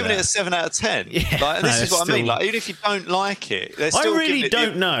still giving it a 7 out of 10. Yeah, and this is what I mean. Like, even if you don't like it, they're still I really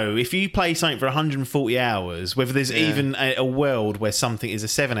don't know if you play something for 140 hours, whether there's even a world where something is a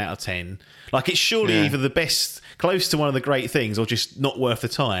 7 out of 10. Like, it's surely either the best, close to one of the great things, or just not worth the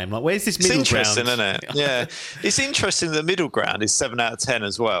time. Like, where's this middle ground? It's interesting, isn't it? Yeah. It's interesting that the middle ground is 7 out of 10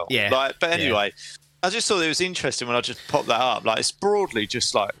 as well. Yeah. Like, but anyway, I just thought it was interesting when I just popped that up. Like, it's broadly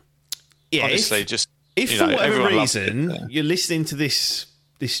just like, honestly, if for whatever reason you're listening to this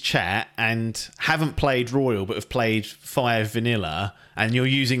chat and haven't played Royal but have played 5 Vanilla, and you're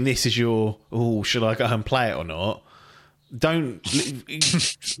using this as your, should I go and play it or not? I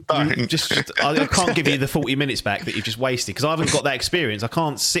can't give you the 40 minutes back that you've just wasted, because I haven't got that experience. I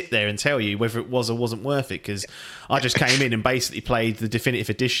can't sit there and tell you whether it was or wasn't worth it, because I just came in and basically played the definitive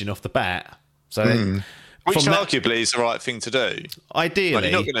edition off the bat. So which arguably is the right thing to do.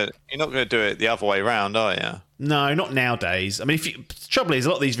 Ideally, you're not going to do it the other way around, are you? No, not nowadays. I mean, the trouble is, a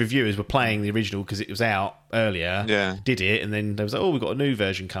lot of these reviewers were playing the original because it was out earlier. Yeah, did it, and then there was like, we've got a new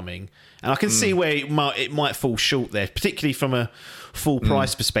version coming, and I can see where it might fall short there, particularly from a full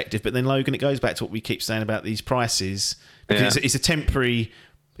price perspective. But then, Logan, it goes back to what we keep saying about these prices, because it's a temporary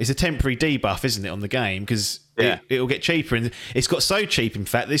debuff, isn't it, on the game? Because it'll get cheaper, and it's got so cheap, in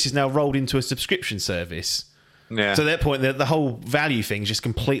fact, this is now rolled into a subscription service. Yeah. So at that point, the whole value thing is just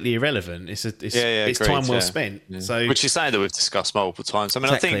completely irrelevant. It's time well spent. Yeah. So, which is something that we've discussed multiple times. I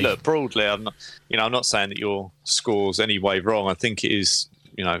mean, exactly. I think, look, broadly, I'm not saying that your score's any way wrong. I think it is,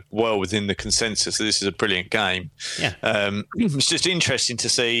 well within the consensus that this is a brilliant game. Yeah. It's just interesting to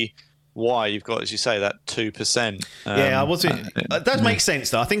see why you've got, as you say, that 2%. I wasn't. It does make sense,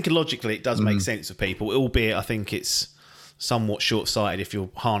 though. I think logically it does make sense for people, albeit I think it's somewhat short-sighted if you're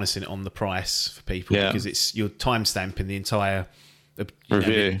harnessing it on the price for people, because you're timestamping the entire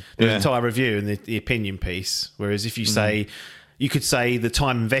review, the entire review and the opinion piece. Whereas if you say, you could say the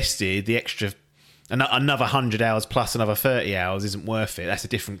time invested, the extra another 100 hours plus another 30 hours isn't worth it. That's a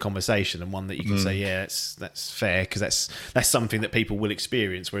different conversation, and one that you can say, that's fair, because that's something that people will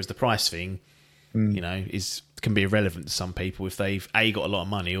experience. Whereas the price thing, can be irrelevant to some people if they've A, got a lot of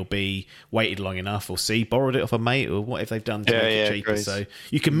money, or B, waited long enough, or C, borrowed it off a mate, or what if they've done to make it cheaper. Great. So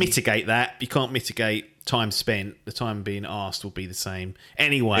you can mitigate that. You can't mitigate time spent. The time being asked will be the same.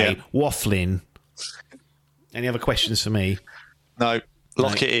 Anyway, waffling. Any other questions for me? No.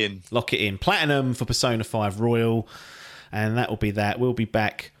 Lock it in. Lock it in. Platinum for Persona 5 Royal. And that will be that. We'll be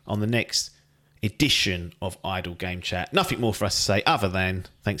back on the next edition of Idle Game Chat. Nothing more for us to say other than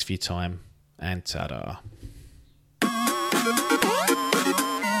thanks for your time and ta-da.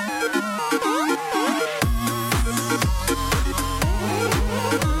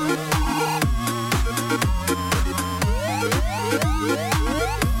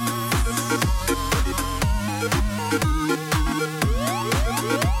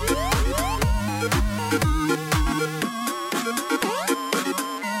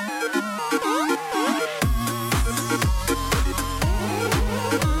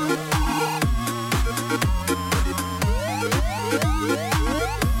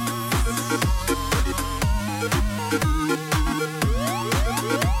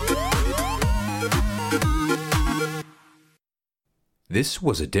 This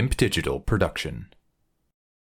was a DIMP Digital production.